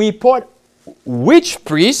have to report which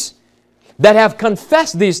priests that have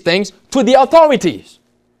confessed these things to the authorities.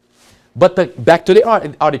 But back to the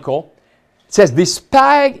article, it says,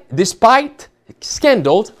 despite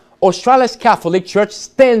scandals, Australia's Catholic Church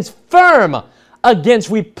stands firm against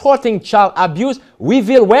reporting child abuse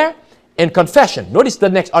revealed where? In confession. Notice the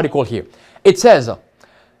next article here. It says,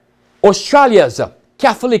 Australia's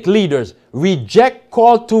Catholic leaders reject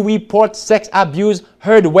call to report sex abuse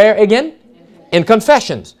heard where again? In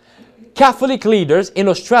confessions. Catholic leaders in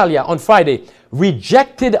Australia on Friday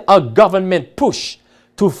rejected a government push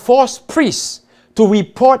to force priests to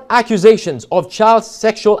report accusations of child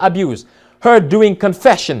sexual abuse heard during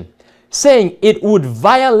confession, saying it would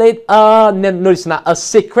violate a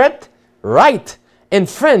sacred right,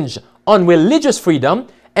 infringe on religious freedom,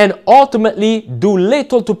 and ultimately do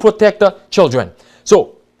little to protect the children.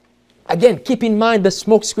 So, again, keep in mind the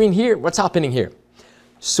smoke screen here. What's happening here?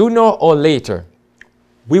 Sooner or later,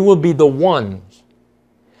 we will be the ones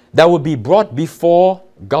that will be brought before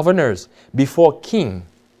governors, before king,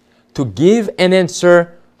 to give an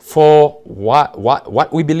answer for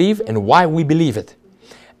what we believe and why we believe it.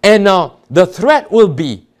 And the threat will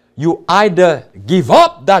be you either give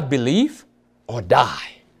up that belief or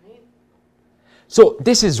die. So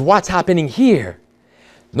this is what's happening here.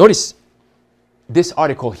 Notice this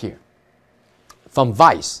article here from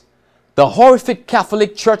Vice. The horrific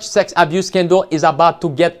Catholic Church sex abuse scandal is about to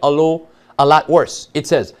get a lot worse. It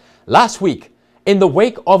says, last week, in the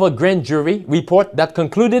wake of a grand jury report that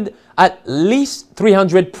concluded at least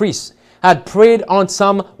 300 priests had preyed on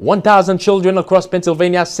some 1,000 children across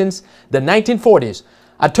Pennsylvania since the 1940s,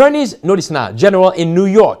 attorneys, notice now, general in New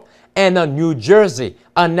York and New Jersey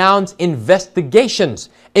announced investigations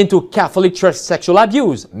into Catholic Church sexual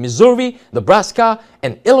abuse. Missouri, Nebraska,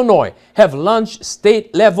 and Illinois have launched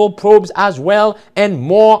state-level probes as well, and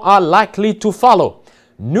more are likely to follow.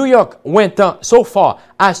 New York went so far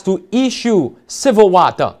as to issue civil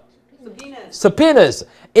subpoenas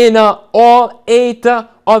in all 8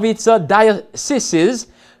 of its dioceses.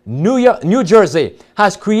 New Jersey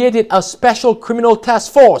has created a special criminal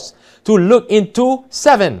task force to look into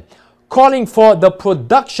 7, calling for the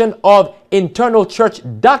production of internal church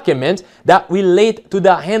documents that relate to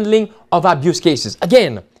the handling of abuse cases.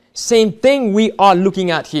 Again, same thing we are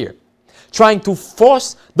looking at here. Trying to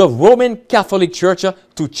force the Roman Catholic Church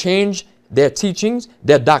to change their teachings,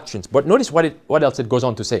 their doctrines. But notice what else it goes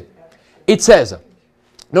on to say. It says,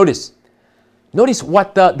 notice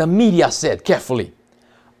what the media said carefully.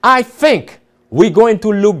 I think we're going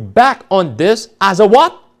to look back on this as a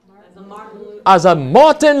what? As a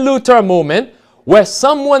Martin Luther moment where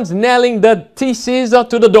someone's nailing the thesis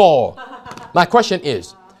to the door. My question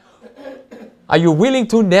is, are you willing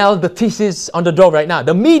to nail the thesis on the door right now?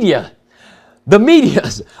 The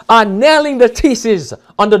medias are nailing the thesis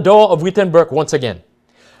on the door of Wittenberg once again.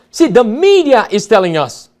 See, the media is telling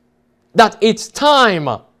us that it's time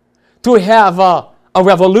to have a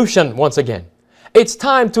revolution once again. It's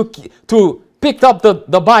time to pick up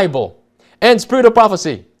the Bible and Spirit of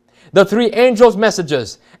Prophecy, the 3 angels'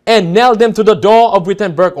 messages, and nail them to the door of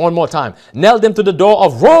Wittenberg one more time. Nail them to the door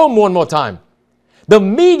of Rome one more time. The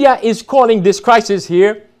media is calling this crisis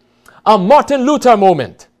here a Martin Luther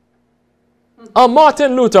moment. A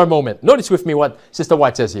Martin Luther moment. Notice with me what Sister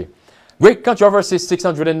White says here. Great Controversy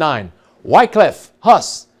 609. Wycliffe,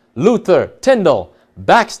 Huss, Luther, Tyndale,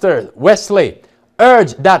 Baxter, Wesley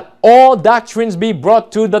urged that all doctrines be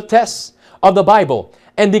brought to the test of the Bible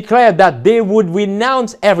and declared that they would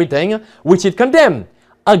renounce everything which it condemned.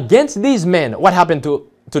 Against these men, what happened to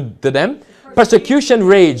them? Persecution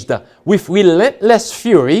raged with relentless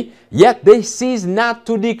fury, yet they ceased not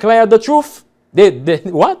to declare the truth.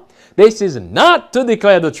 What? They ceased not to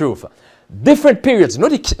declare the truth. Different periods,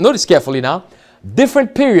 notice carefully now,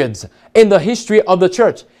 different periods in the history of the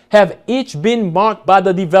church have each been marked by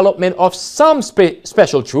the development of some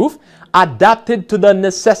special truth adapted to the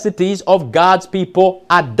necessities of God's people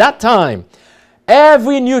at that time.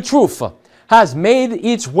 Every new truth has made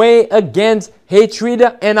its way against hatred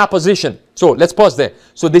and opposition. So let's pause there.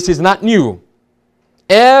 So this is not new.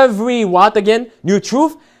 Every what again? New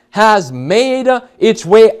truth has made its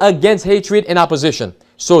way against hatred and opposition.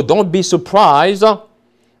 So don't be surprised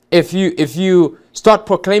if you start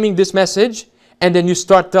proclaiming this message and then you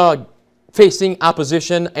start facing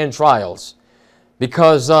opposition and trials.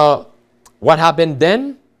 Because what happened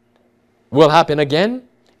then will happen again.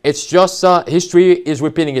 It's just history is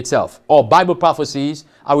repeating itself. Or Bible prophecies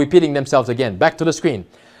are repeating themselves again. Back to the screen.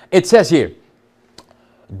 It says here,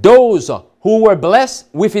 those who were blessed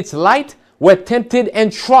with its light were tempted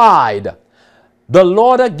and tried. The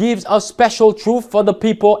Lord gives a special truth for the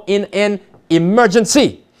people in an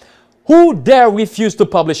emergency. Who dare refuse to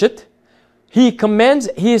publish it? He commands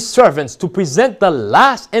his servants to present the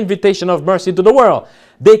last invitation of mercy to the world.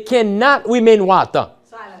 They cannot remain what?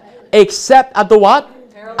 Silent. Except at the what?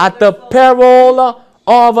 At the peril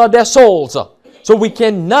of their souls. So we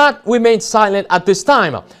cannot remain silent at this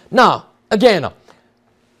time. Now, again,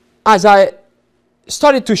 as I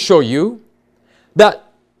started to show you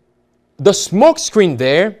that the smoke screen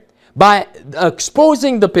there, by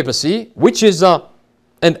exposing the papacy, which is a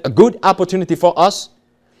good opportunity for us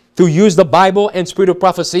to use the Bible and Spirit of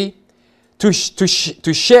Prophecy to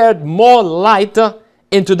shed more light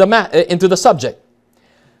into the subject.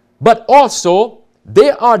 But also,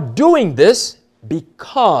 they are doing this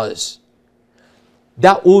because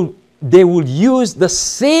they will use the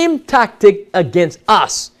same tactic against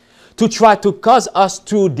us to try to cause us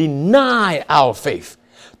to deny our faith,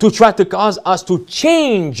 to try to cause us to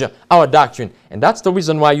change our doctrine. And that's the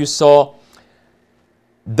reason why you saw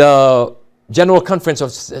the General Conference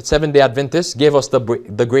of Seventh-day Adventists gave us the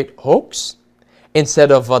great hoax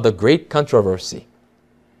instead of the great controversy.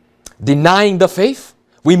 Denying the faith,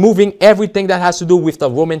 removing everything that has to do with the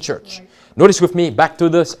Roman Church. Right. Notice with me, back to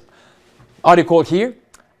this article here,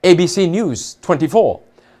 ABC News 24,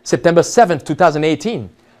 September 7th, 2018.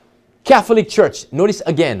 Catholic Church, notice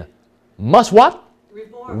again, must what?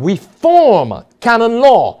 Reform canon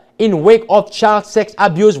law in wake of child sex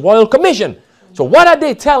abuse Royal Commission. So what are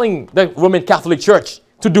they telling the Roman Catholic Church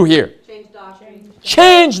to do here? Change doctrine.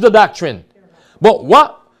 Change the doctrine. But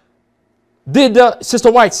what did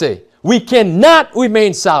Sister White say? We cannot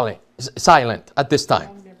remain silent at this time.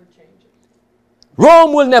 Rome never changes.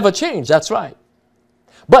 Rome will never change, that's right.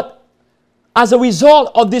 But as a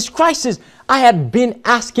result of this crisis, I had been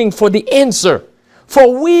asking for the answer.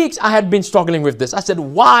 For weeks, I had been struggling with this. I said,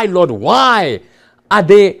 why, Lord, why are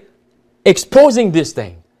they exposing this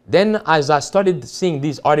thing? Then as I started seeing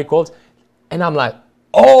these articles, and I'm like,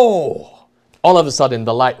 oh, all of a sudden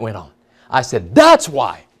the light went on. I said, that's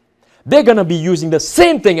why. They're going to be using the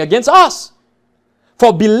same thing against us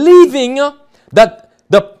for believing that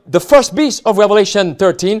the first beast of Revelation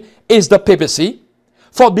 13 is the papacy.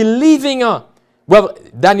 For believing, well,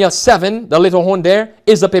 Daniel 7, the little horn there,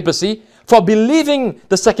 is the papacy. For believing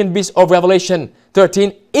the second beast of Revelation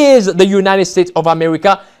 13 is the United States of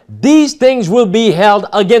America. These things will be held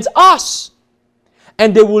against us.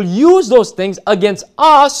 And they will use those things against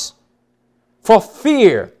us for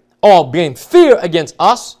fear, or bring fear against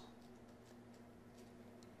us.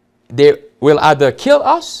 They will either kill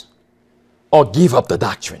us or give up the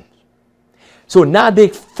doctrine. So now they're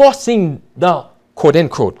forcing the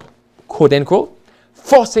quote-unquote,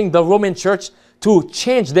 forcing the Roman Church to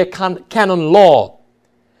change their canon law,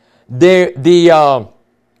 their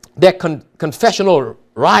confessional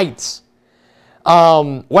rights.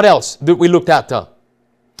 What else did we look at?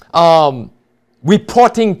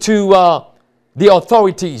 Reporting to the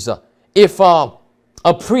authorities if a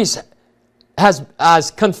priest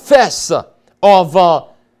has confessed of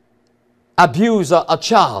abuse a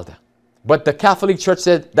child. But the Catholic Church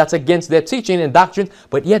said that's against their teaching and doctrine,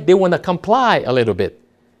 but yet they want to comply a little bit.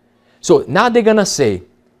 So now they're going to say,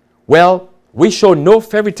 well, we show no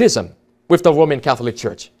favoritism with the Roman Catholic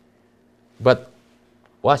Church. But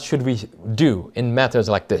what should we do in matters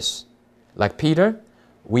like this? Like Peter,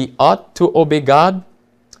 we ought to obey God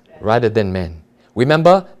rather than men.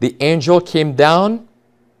 Remember, the angel came down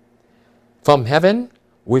from heaven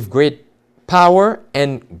with great power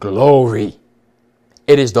and glory.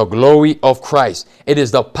 It is the glory of Christ. It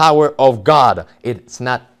is the power of God. It's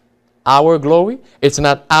not our glory. It's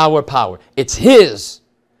not our power. It's His.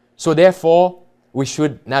 So therefore, we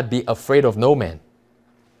should not be afraid of no man.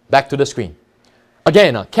 Back to the screen.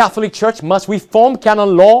 Again, a Catholic Church must reform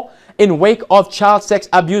canon law in wake of child sex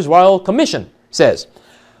abuse Royal Commission, says.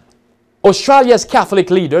 Australia's Catholic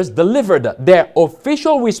leaders delivered their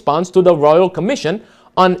official response to the Royal Commission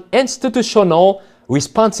on institutional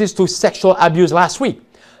responses to sexual abuse last week.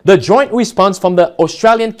 The joint response from the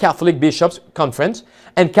Australian Catholic Bishops' Conference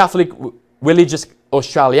and Catholic Religious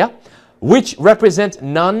Australia, which represent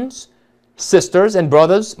nuns, sisters and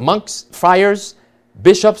brothers, monks, friars,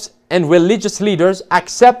 bishops, and religious leaders,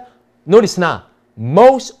 accept, notice now,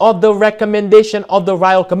 most of the recommendation of the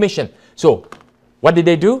Royal Commission. So, what did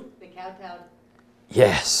they do? They kowtowed.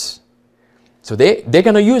 Yes. So they're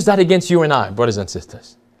going to use that against you and I, brothers and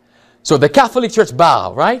sisters. So the Catholic Church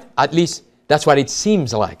bow, right? At least that's what it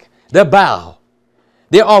seems like. They bow.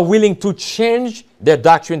 They are willing to change their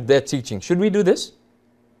doctrine, their teaching. Should we do this?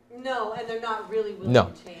 No, and they're not really willing No.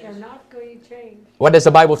 to change. They're not going to change. What does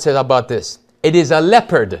the Bible say about this? It is a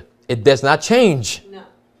leopard. It does not change. No.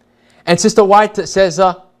 And Sister White says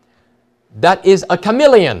that is a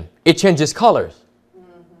chameleon. It changes colors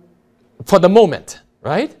for the moment,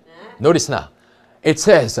 right? Notice now. It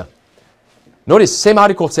says, notice, same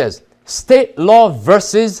article says, state law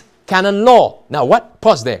versus canon law. Now what?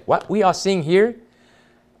 Pause there. What we are seeing here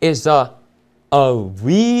is a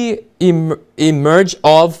re-emerge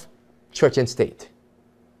of church and state.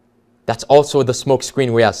 That's also the smoke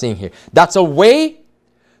screen we are seeing here. That's a way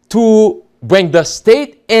to bring the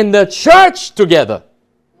state and the church together.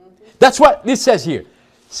 That's what this says here.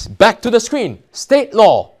 Back to the screen. State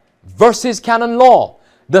law versus canon law.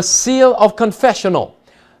 The seal of confessional.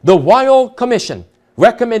 The Royal Commission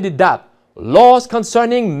recommended that laws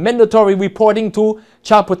concerning mandatory reporting to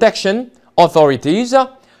child protection authorities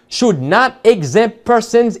should not exempt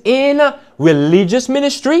persons in religious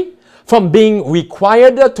ministry from being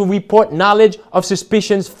required to report knowledge of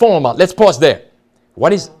suspicions formal. Let's pause there.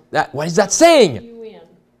 What is that? What is that saying? UN.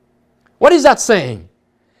 What is that saying?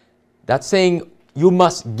 That's saying you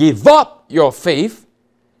must give up your faith.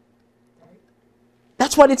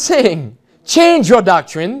 That's what it's saying. Change your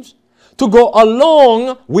doctrines to go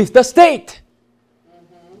along with the state.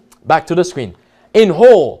 Back to the screen. In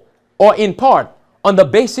whole or in part, on the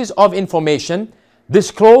basis of information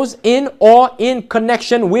disclosed in or in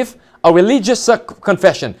connection with a religious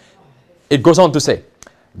confession. It goes on to say,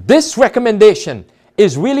 this recommendation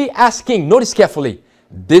is really asking, notice carefully,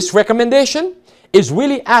 this recommendation is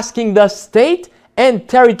really asking the state and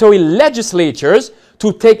territory legislatures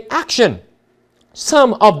to take action.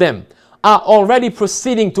 Some of them are already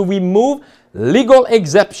proceeding to remove legal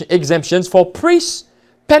exemptions for priests,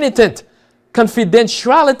 penitent,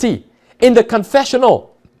 confidentiality in the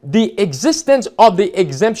confessional. The existence of the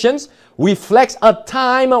exemptions reflects a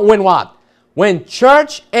time when what? When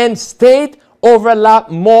church and state overlap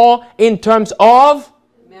more in terms of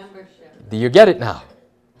membership. Do you get it now?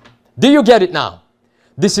 Do you get it now?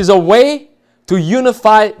 This is a way to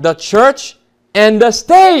unify the church and the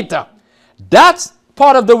state. That's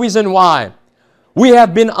part of the reason why we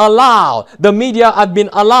have been allowed, the media have been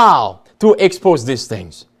allowed to expose these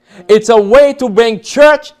things. It's a way to bring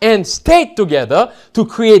church and state together to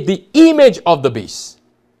create the image of the beast.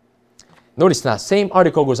 Notice now, same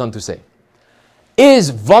article goes on to say, is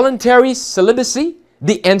voluntary celibacy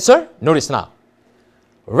the answer? Notice now,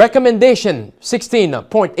 recommendation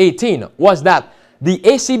 16.18 was that the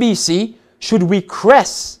ACBC should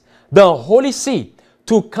request the Holy See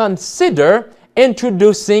to consider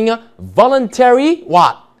introducing voluntary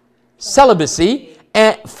what? Celibacy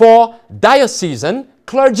for diocesan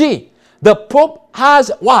clergy. The Pope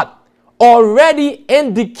has what? Already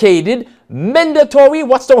indicated mandatory,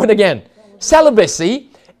 what's the word again? Celibacy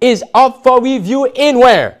is up for review in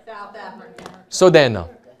where? South Africa. So then,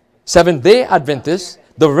 Seventh-day Adventists,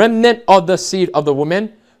 the remnant of the seed of the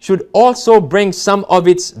woman, should also bring some of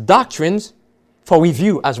its doctrines for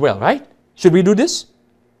review as well, right? Should we do this?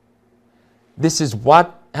 This is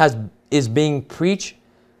what is being preached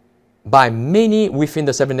by many within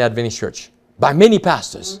the Seventh-day Adventist Church, by many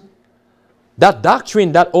pastors. That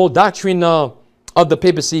doctrine, that old doctrine of the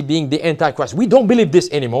papacy being the Antichrist, we don't believe this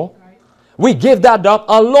anymore. We gave that up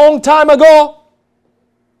a long time ago.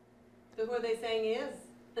 So who are they saying he is?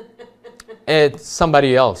 It's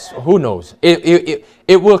somebody else. Who knows? It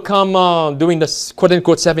will come during the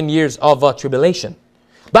quote-unquote 7 years of tribulation.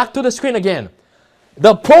 Back to the screen again.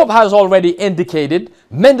 The Pope has already indicated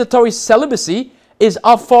mandatory celibacy is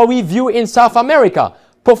up for review in South America.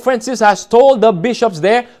 Pope Francis has told the bishops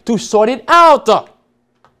there to sort it out.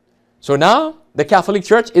 So now the Catholic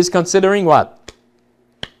Church is considering what?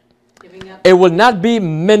 It will not be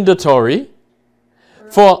mandatory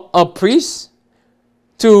for a priest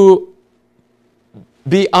to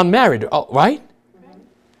be unmarried, right?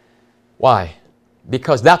 Why?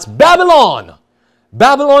 Because that's Babylon.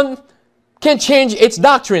 Babylon can change its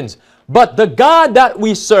doctrines, but the God that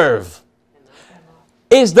we serve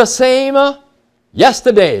is the same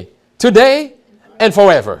yesterday, today, and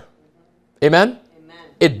forever. Amen?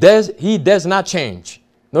 He does not change.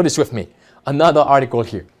 Notice with me, another article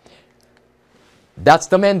here. That's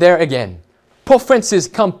the man there again. Pope Francis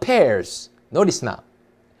compares, notice now,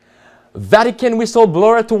 Vatican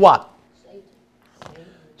whistleblower to what?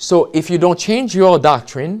 So if you don't change your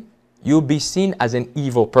doctrine, you'll be seen as an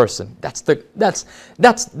evil person. That's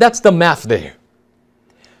the math there.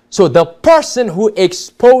 So the person who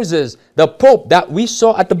exposes the Pope that we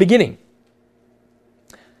saw at the beginning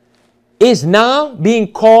is now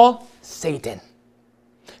being called Satan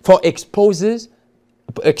for exposing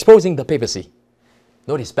the papacy.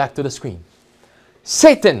 Notice back to the screen.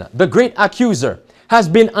 Satan, the great accuser, has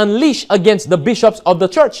been unleashed against the bishops of the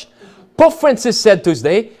church. Pope Francis said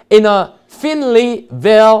Tuesday in a thinly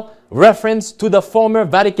veiled reference to the former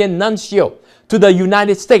Vatican nuncio to the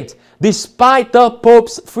United States, despite the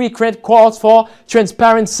Pope's frequent calls for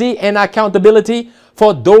transparency and accountability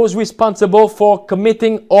for those responsible for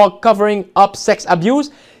committing or covering up sex abuse,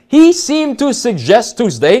 he seemed to suggest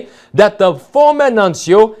Tuesday that the former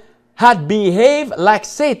nuncio had behaved like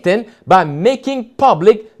Satan by making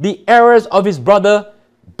public the errors of his brother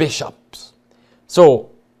bishops. So,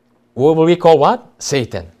 what will we call what?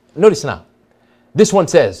 Satan. Notice now. This one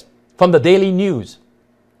says, from the Daily News,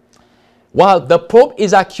 while the Pope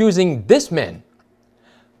is accusing this man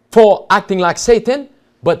for acting like Satan,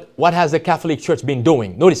 but what has the Catholic Church been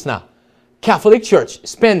doing? Notice now. Catholic Church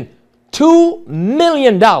spent $2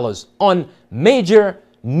 million on major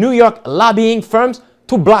New York lobbying firms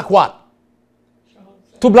to block what?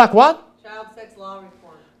 To block what? Child sex law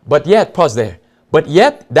reform. But yet, pause there. But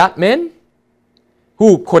yet, that man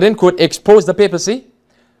who quote-unquote exposed the papacy,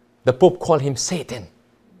 the Pope called him Satan.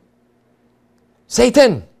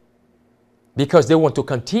 Satan, because they want to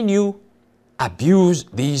continue abuse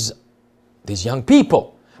these young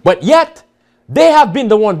people. But yet, they have been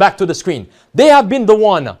the one, back to the screen, they have been the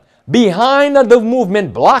one behind the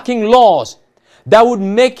movement blocking laws that would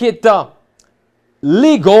make it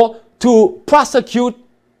legal to prosecute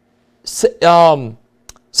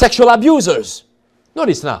sexual abusers.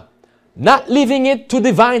 Notice now, not leaving it to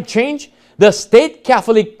divine change, the State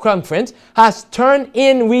Catholic Conference has turned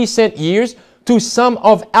in recent years to some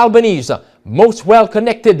of Albany's most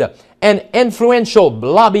well-connected and influential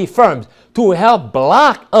lobby firms to help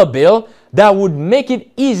block a bill that would make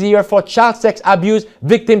it easier for child sex abuse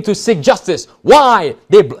victims to seek justice. Why?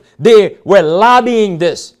 They were lobbying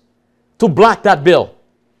this to block that bill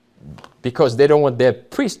because they don't want their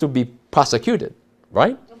priests to be prosecuted,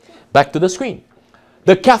 right? Back to the screen.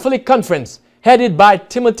 The Catholic Conference, headed by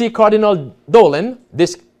Timothy Cardinal Dolan,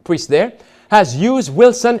 this priest there, has used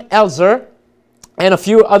Wilson Elzer and a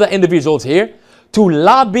few other individuals here to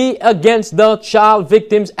lobby against the Child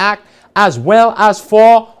Victims Act as well as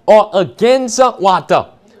for or against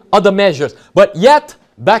other measures. But yet,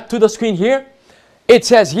 back to the screen here, it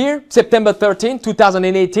says here, September 13,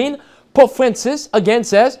 2018, Pope Francis again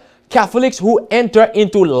says, Catholics who enter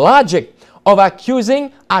into logic of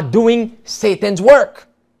accusing are doing Satan's work.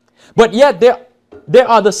 But yet there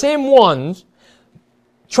are the same ones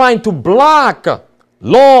trying to block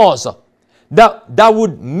laws that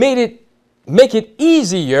would make it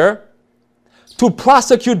easier to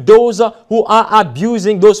prosecute those who are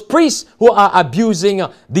abusing, those priests who are abusing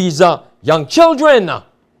these young children.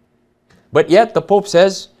 But yet the Pope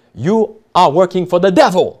says, you are working for the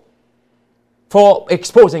devil for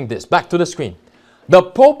exposing this. Back to the screen. The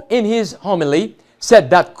Pope in his homily said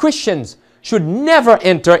that Christians should never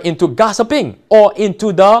enter into gossiping or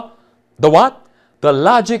into the what? The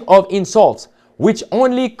logic of insults, which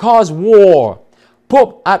only cause war.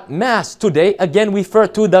 Pope at Mass today again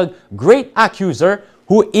referred to the great accuser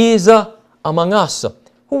who is among us.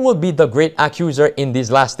 Who will be the great accuser in these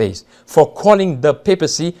last days for calling the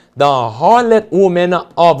papacy the harlot woman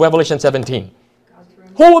of Revelation 17?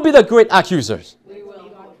 Who will be the great accusers?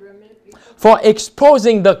 For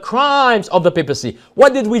exposing the crimes of the papacy.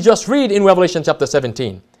 What did we just read in Revelation chapter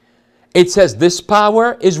 17? It says this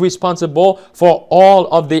power is responsible for all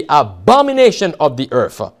of the abomination of the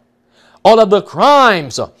earth. All of the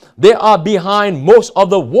crimes. They are behind most of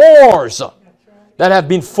the wars that have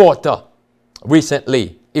been fought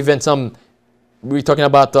recently. Even some, we're talking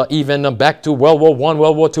about even back to World War I,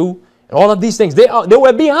 World War II. All of these things, they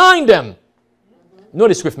were behind them.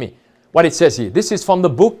 Notice with me what it says here. This is from the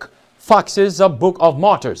book, Fox's Book of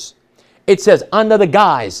Martyrs. It says, under the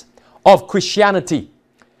guise of Christianity,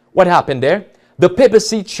 what happened there? The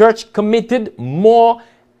papacy church committed more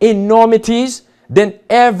enormities than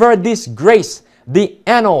ever disgraced the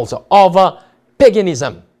annals of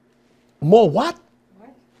paganism. More what?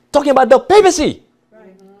 Talking about the papacy.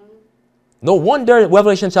 Right. No wonder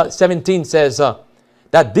Revelation 17 says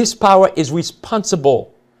that this power is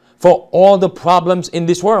responsible for all the problems in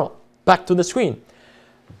this world. Back to the screen.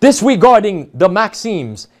 Disregarding the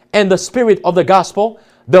maxims and the spirit of the gospel,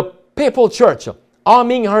 the papal church,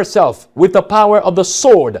 arming herself with the power of the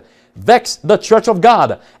sword, vexed the church of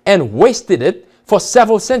God and wasted it for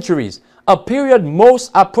several centuries, a period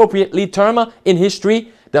most appropriately termed in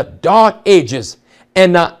history the Dark Ages.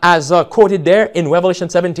 And as quoted there in Revelation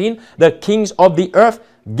 17, the kings of the earth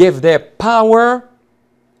give their power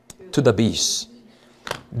to the beast.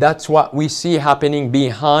 That's what we see happening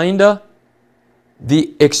behind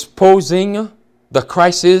the exposing the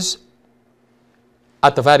crisis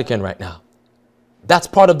at the Vatican right now. That's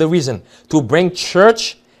part of the reason to bring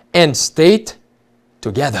church and state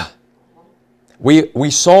together. We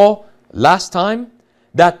saw last time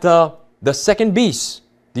that the second beast,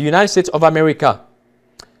 the United States of America,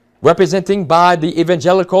 representing by the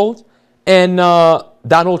evangelicals and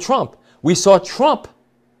Donald Trump. We saw Trump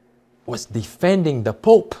was defending the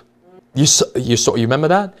Pope. You remember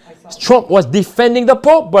that? Trump was defending the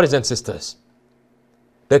Pope, brothers and sisters.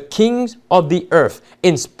 The kings of the earth,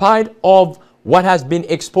 in spite of what has been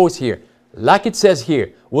exposed here, like it says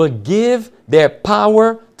here, will give their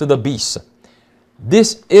power to the beast.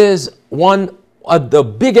 This is one of the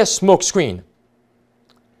biggest smoke screen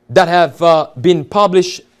that have been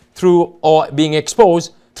published through or being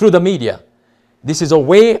exposed through the media. This is a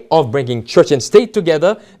way of bringing church and state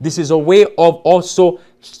together. This is a way of also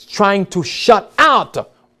trying to shut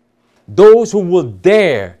out those who will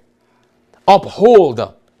dare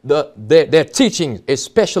uphold their teachings,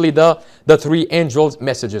 especially the three angels'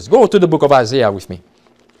 messages. Go to the book of Isaiah with me.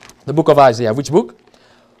 The book of Isaiah. Which book?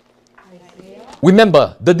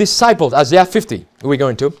 Remember the disciples, Isaiah 50, we're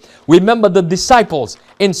going to. Remember the disciples,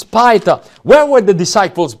 in spite of, where were the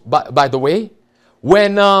disciples, by the way?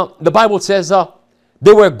 When the Bible says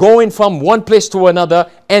they were going from one place to another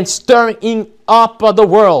and stirring up the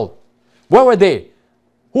world. Where were they?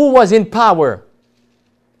 Who was in power?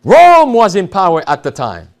 Rome was in power at the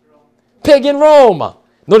time. Pagan Rome.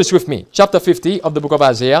 Notice with me, chapter 50 of the book of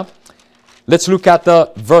Isaiah. Let's look at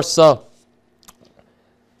the verse.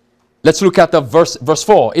 Verse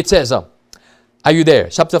 4. It says, are you there?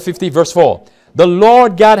 Chapter 50, verse 4. The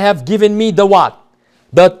Lord God have given me the what?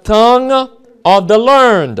 The tongue of the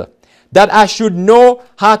learned, that I should know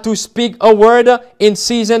how to speak a word in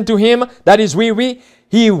season to him that is weary.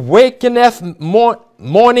 He wakeneth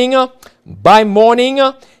morning by morning.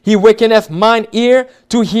 He wakeneth mine ear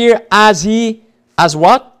to hear as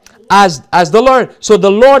what? As the learned. So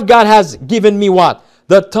the Lord God has given me what?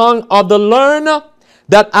 The tongue of the learned,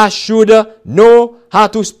 that I should know how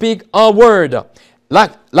to speak a word.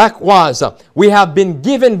 Likewise, we have been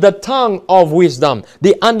given the tongue of wisdom,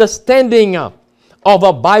 the understanding of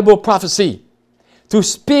a Bible prophecy, to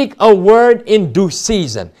speak a word in due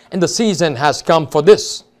season. And the season has come for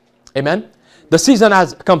this. Amen. The season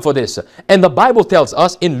has come for this. And the Bible tells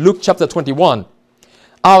us in Luke chapter 21,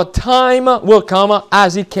 our time will come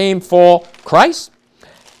as it came for Christ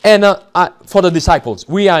and for the disciples.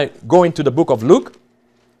 We are going to the book of Luke,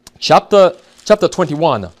 chapter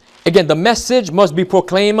 21. Again, the message must be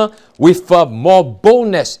proclaimed with more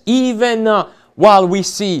boldness, even while we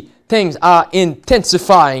see things are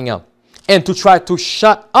intensifying, and to try to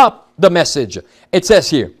shut up the message. It says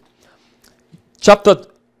here, chapter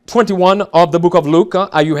 21 of the book of Luke.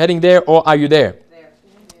 Are you heading there or are you there?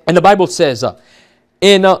 And the Bible says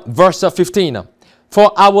in verse 15,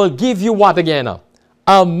 for I will give you what again?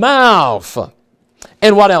 A mouth.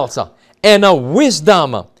 And what else? And a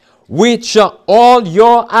wisdom, which all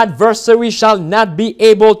your adversaries shall not be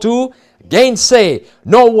able to gainsay.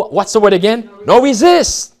 No, what's the word again? No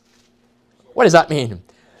resist. What does that mean?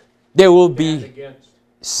 They will be,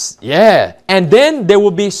 yeah, and then they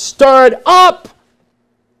will be stirred up.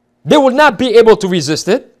 They will not be able to resist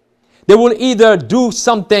it. They will either do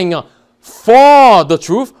something for the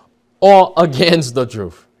truth or against the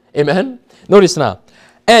truth. Amen? Notice now.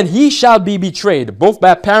 And he shall be betrayed, both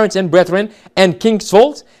by parents and brethren, and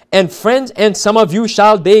kinsfolks, and friends, and some of you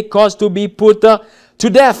shall they cause to be put to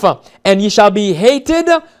death. And ye shall be hated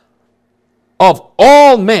of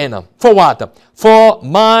all men. For what? For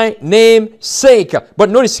my name's sake.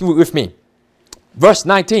 But notice with me. Verse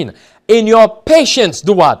 19. In your patience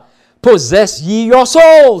do what? Possess ye your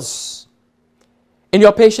souls. In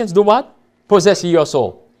your patience do what? Possess ye your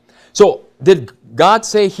soul. So did God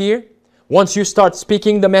say here, once you start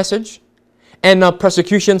speaking the message and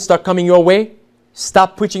persecution start coming your way,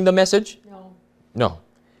 stop preaching the message? No. No.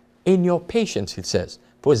 In your patience, it says,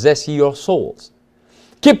 possess ye your souls.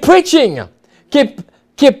 Keep preaching.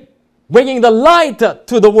 Keep bringing the light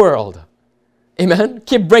to the world. Amen.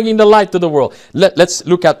 Keep bringing the light to the world. Let's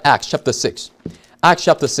look at Acts chapter 6. Acts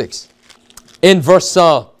chapter 6. In verse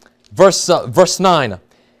 9,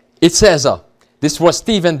 it says, this was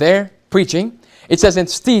Stephen there preaching. It says in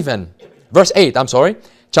Stephen, verse 8, I'm sorry,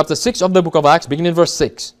 chapter 6 of the book of Acts, beginning verse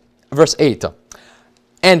 6, verse 8.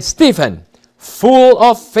 And Stephen, full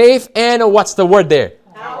of faith and what's the word there?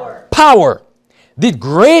 Power. Did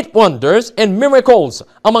great wonders and miracles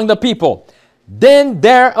among the people. Then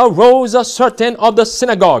there arose a certain of the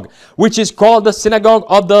synagogue, which is called the synagogue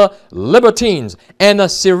of the Libertines, and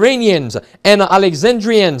Cyrenians, and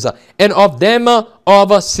Alexandrians, and of them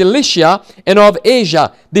of Cilicia, and of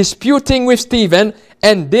Asia, disputing with Stephen,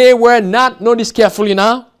 and they were not, notice carefully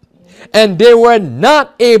now, and they were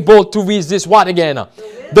not able to resist what again?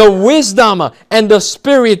 The wisdom and the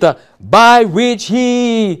spirit by which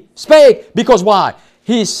he spake. Because why?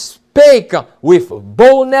 He spake with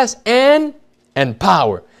boldness and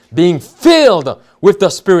power, being filled with the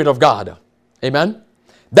Spirit of God. Amen.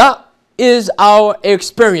 That is our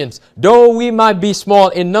experience. Though we might be small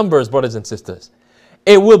in numbers, brothers and sisters,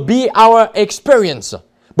 it will be our experience.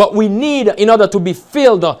 But we need, in order to be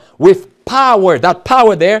filled with power, that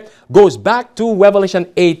power there goes back to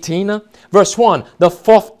Revelation 18, verse 1. The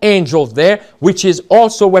fourth angel there, which is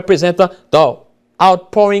also represent the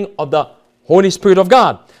outpouring of the Holy Spirit of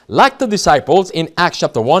God. Like the disciples in Acts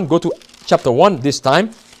chapter 1, go to chapter 1 this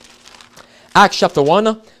time. Acts chapter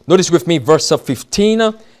 1. Notice with me verse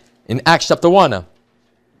 15 in Acts chapter 1.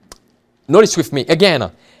 Notice with me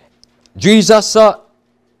again. Jesus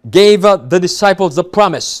gave the disciples the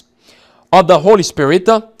promise of the Holy Spirit.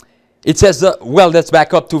 It says, well, let's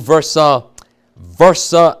back up to verse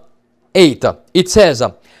 8. It says,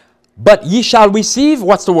 But ye shall receive,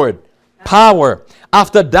 what's the word? Power.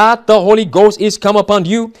 After that, the Holy Ghost is come upon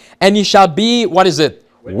you, and ye shall be, what is it?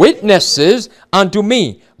 Witnesses unto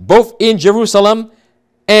me, both in Jerusalem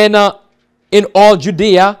and in all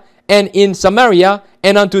Judea and in Samaria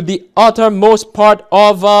and unto the uttermost part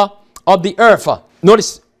of the earth.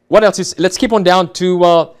 Notice what else is. Let's keep on down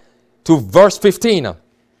to verse 15.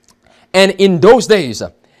 And in those days,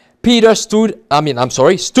 Peter stood up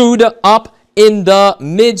in the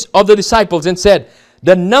midst of the disciples and said,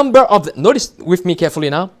 the number of, notice with me carefully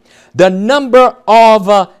now, the number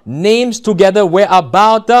of names together were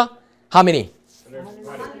about, how many?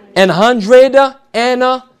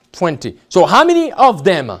 120. So how many of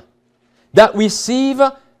them that receive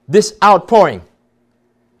this outpouring,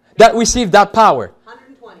 that receive that power?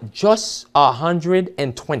 120. Just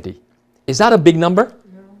 120. Is that a big number?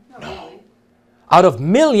 No. Out of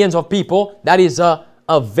millions of people, that is a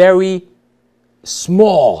very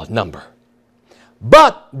small number.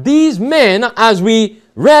 But these men, as we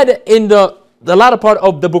read in the latter part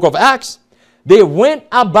of the book of Acts, they went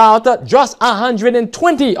about just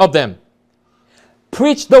 120 of them.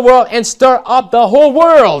 Preach the word and stir up the whole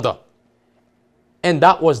world. And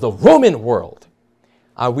that was the Roman world.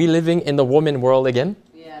 Are we living in the Roman world again?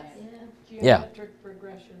 Yes. Yeah. Geometric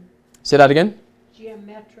progression. Say that again?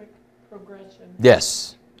 Geometric progression.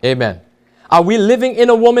 Yes. Amen. Are we living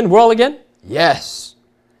in a Roman world again? Yes.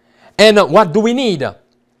 And what do we need?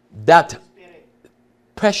 That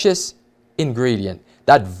precious ingredient,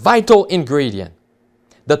 that vital ingredient,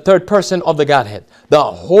 the third person of the Godhead, the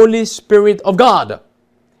Holy Spirit of God,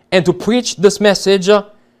 and to preach this message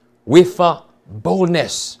with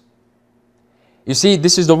boldness. You see,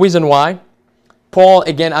 this is the reason why Paul,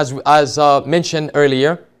 again, as mentioned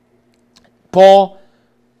earlier, Paul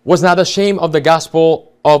was not ashamed of the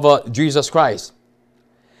gospel of Jesus Christ.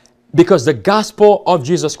 Because the gospel of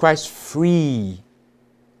Jesus Christ free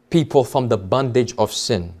people from the bondage of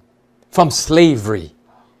sin, from slavery.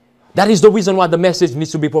 That is the reason why the message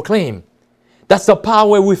needs to be proclaimed. That's the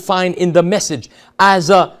power we find in the message. As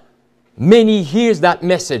many hears that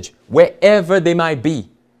message, wherever they might be,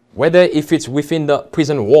 whether if it's within the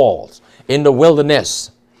prison walls, in the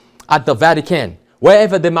wilderness, at the Vatican,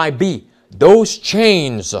 wherever they might be, those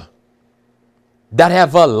chains that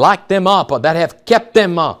have locked them up, or that have kept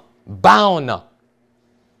them bound,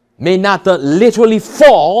 may not literally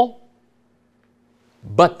fall,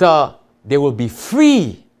 but they will be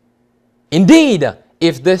free. Indeed,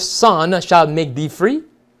 if the Son shall make thee free,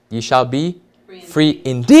 ye shall be free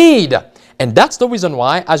indeed. And that's the reason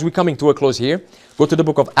why, as we're coming to a close here, go to the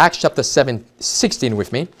book of Acts chapter 16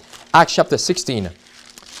 with me. Acts chapter 16.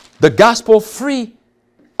 The gospel free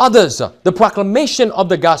others. The proclamation of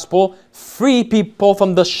the gospel free people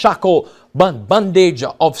from the shackle, bondage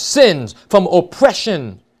of sins, from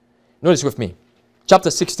oppression. Notice with me. Chapter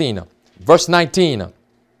 16, verse 19.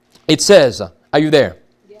 It says, are you there?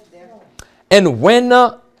 Yes, there. And when,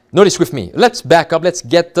 notice with me. Let's back up. Let's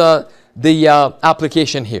get the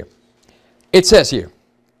application here. It says here,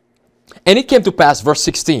 and it came to pass, verse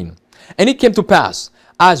 16. And it came to pass,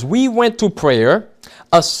 as we went to prayer,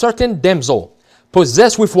 a certain damsel,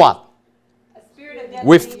 possessed with what?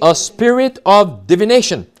 With a spirit of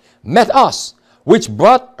divination, met us, which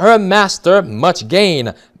brought her master much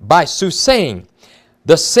gain by soothsaying.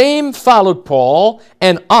 The same followed Paul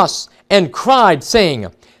and us, and cried, saying,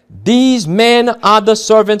 these men are the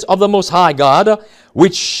servants of the Most High God,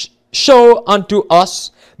 which show unto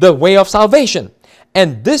us the way of salvation.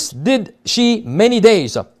 And this did she many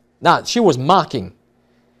days. Now, she was mocking.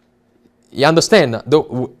 You understand?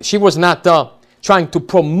 She was not trying to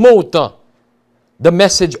promote the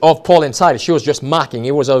message of Paul and Silas. She was just mocking.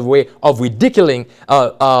 It was a way of ridiculing,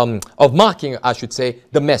 of mocking, I should say,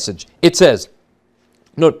 the message. It says,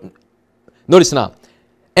 notice now.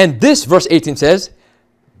 And this, verse 18 says,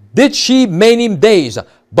 did she many days,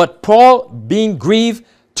 but Paul, being grieved,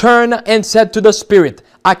 turned and said to the spirit,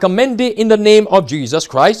 I commend thee in the name of Jesus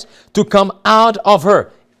Christ to come out of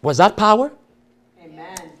her. Was that power?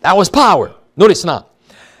 Amen. That was power. Notice now.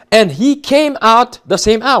 And he came out the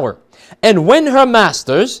same hour. And when her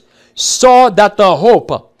masters saw that the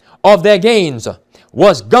hope of their gains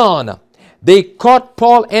was gone, they caught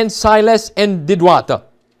Paul and Silas and did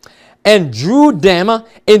what? And drew them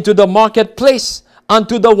into the marketplace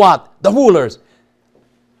unto the what? The rulers.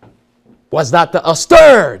 Was that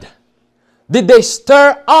stirred? Did they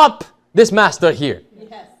stir up this master here?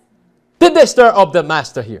 Yes. Did they stir up the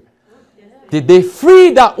master here? Did they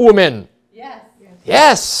free that woman? Yes.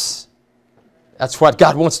 Yes. That's what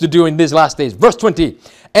God wants to do in these last days. Verse 20.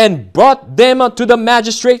 And brought them to the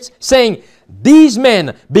magistrates, saying, these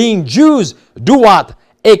men, being Jews, do what?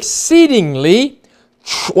 exceedingly,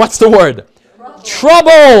 what's the word?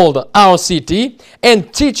 Troubled our city,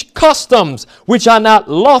 and teach customs which are not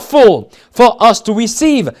lawful for us to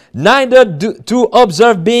receive, neither to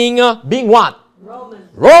observe, being what?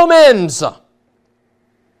 Romans.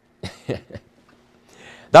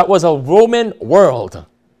 That was a Roman world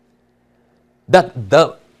that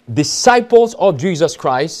the disciples of Jesus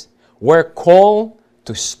Christ were called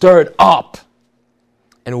to stir it up.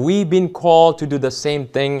 And we've been called to do the same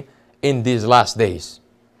thing in these last days.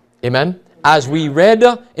 Amen? As we read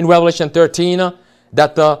in Revelation 13,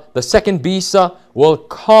 that the second beast will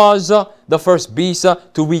cause the first beast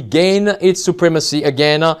to regain its supremacy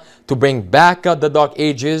again, to bring back the dark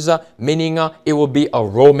ages, meaning it will be a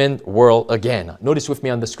Roman world again. Notice with me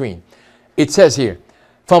on the screen. It says here,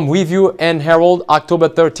 from Review and Herald, October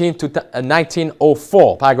 13 to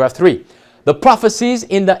 1904, paragraph 3. The prophecies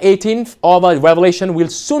in the 18th of Revelation will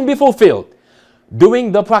soon be fulfilled.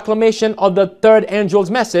 During the proclamation of the third angel's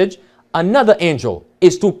message, another angel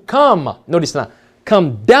is to come. Notice now,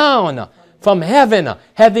 come down from heaven,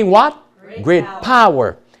 having what? Great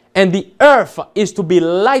power. And the earth is to be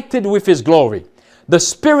lighted with his glory. The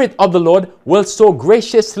Spirit of the Lord will so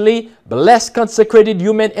graciously bless consecrated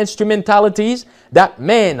human instrumentalities that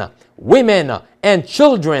men, women, and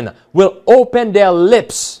children will open their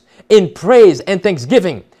lips in praise and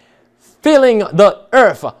thanksgiving, filling the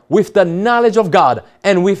earth with the knowledge of God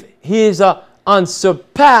and with his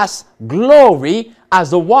unsurpassed glory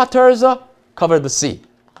as the waters cover the sea.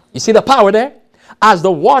 You see the power there? As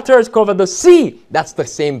the waters cover the sea, that's the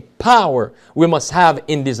same power we must have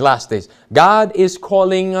in these last days. God is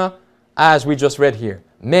calling, as we just read here,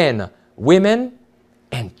 men, women,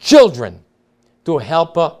 and children to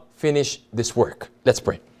help finish this work. Let's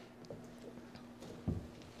pray.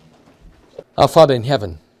 Our Father in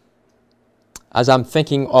heaven, as I'm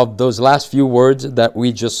thinking of those last few words that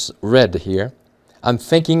we just read here, I'm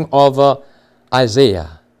thinking of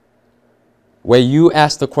Isaiah, where you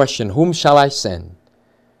asked the question, whom shall I send?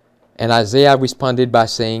 And Isaiah responded by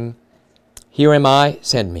saying, here am I,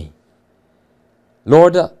 send me.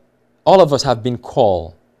 Lord, all of us have been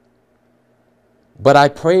called, but I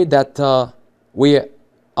pray that we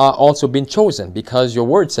are also been chosen, because your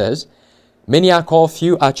word says, many are called,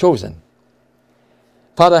 few are chosen.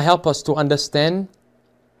 Father, help us to understand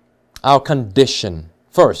our condition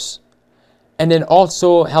first, and then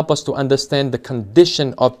also help us to understand the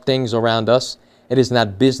condition of things around us. It is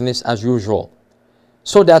not business as usual.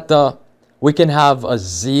 So that we can have a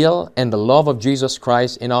zeal and the love of Jesus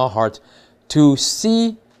Christ in our heart to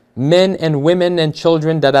see men and women and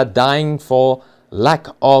children that are dying for lack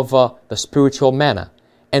of the spiritual manna,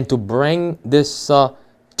 and to bring this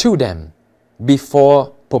to them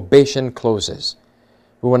before probation closes.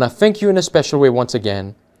 We want to thank you in a special way once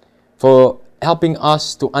again for helping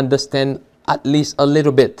us to understand at least a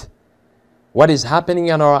little bit what is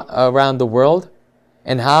happening around the world,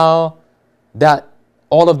 and how that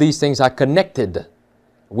all of these things are connected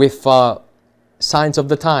with signs of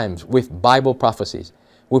the times, with Bible prophecies.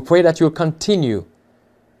 We pray that you'll continue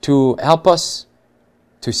to help us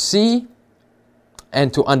to see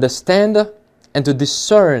and to understand and to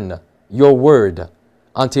discern your word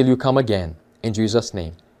until you come again. In Jesus'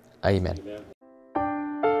 name, amen. Amen.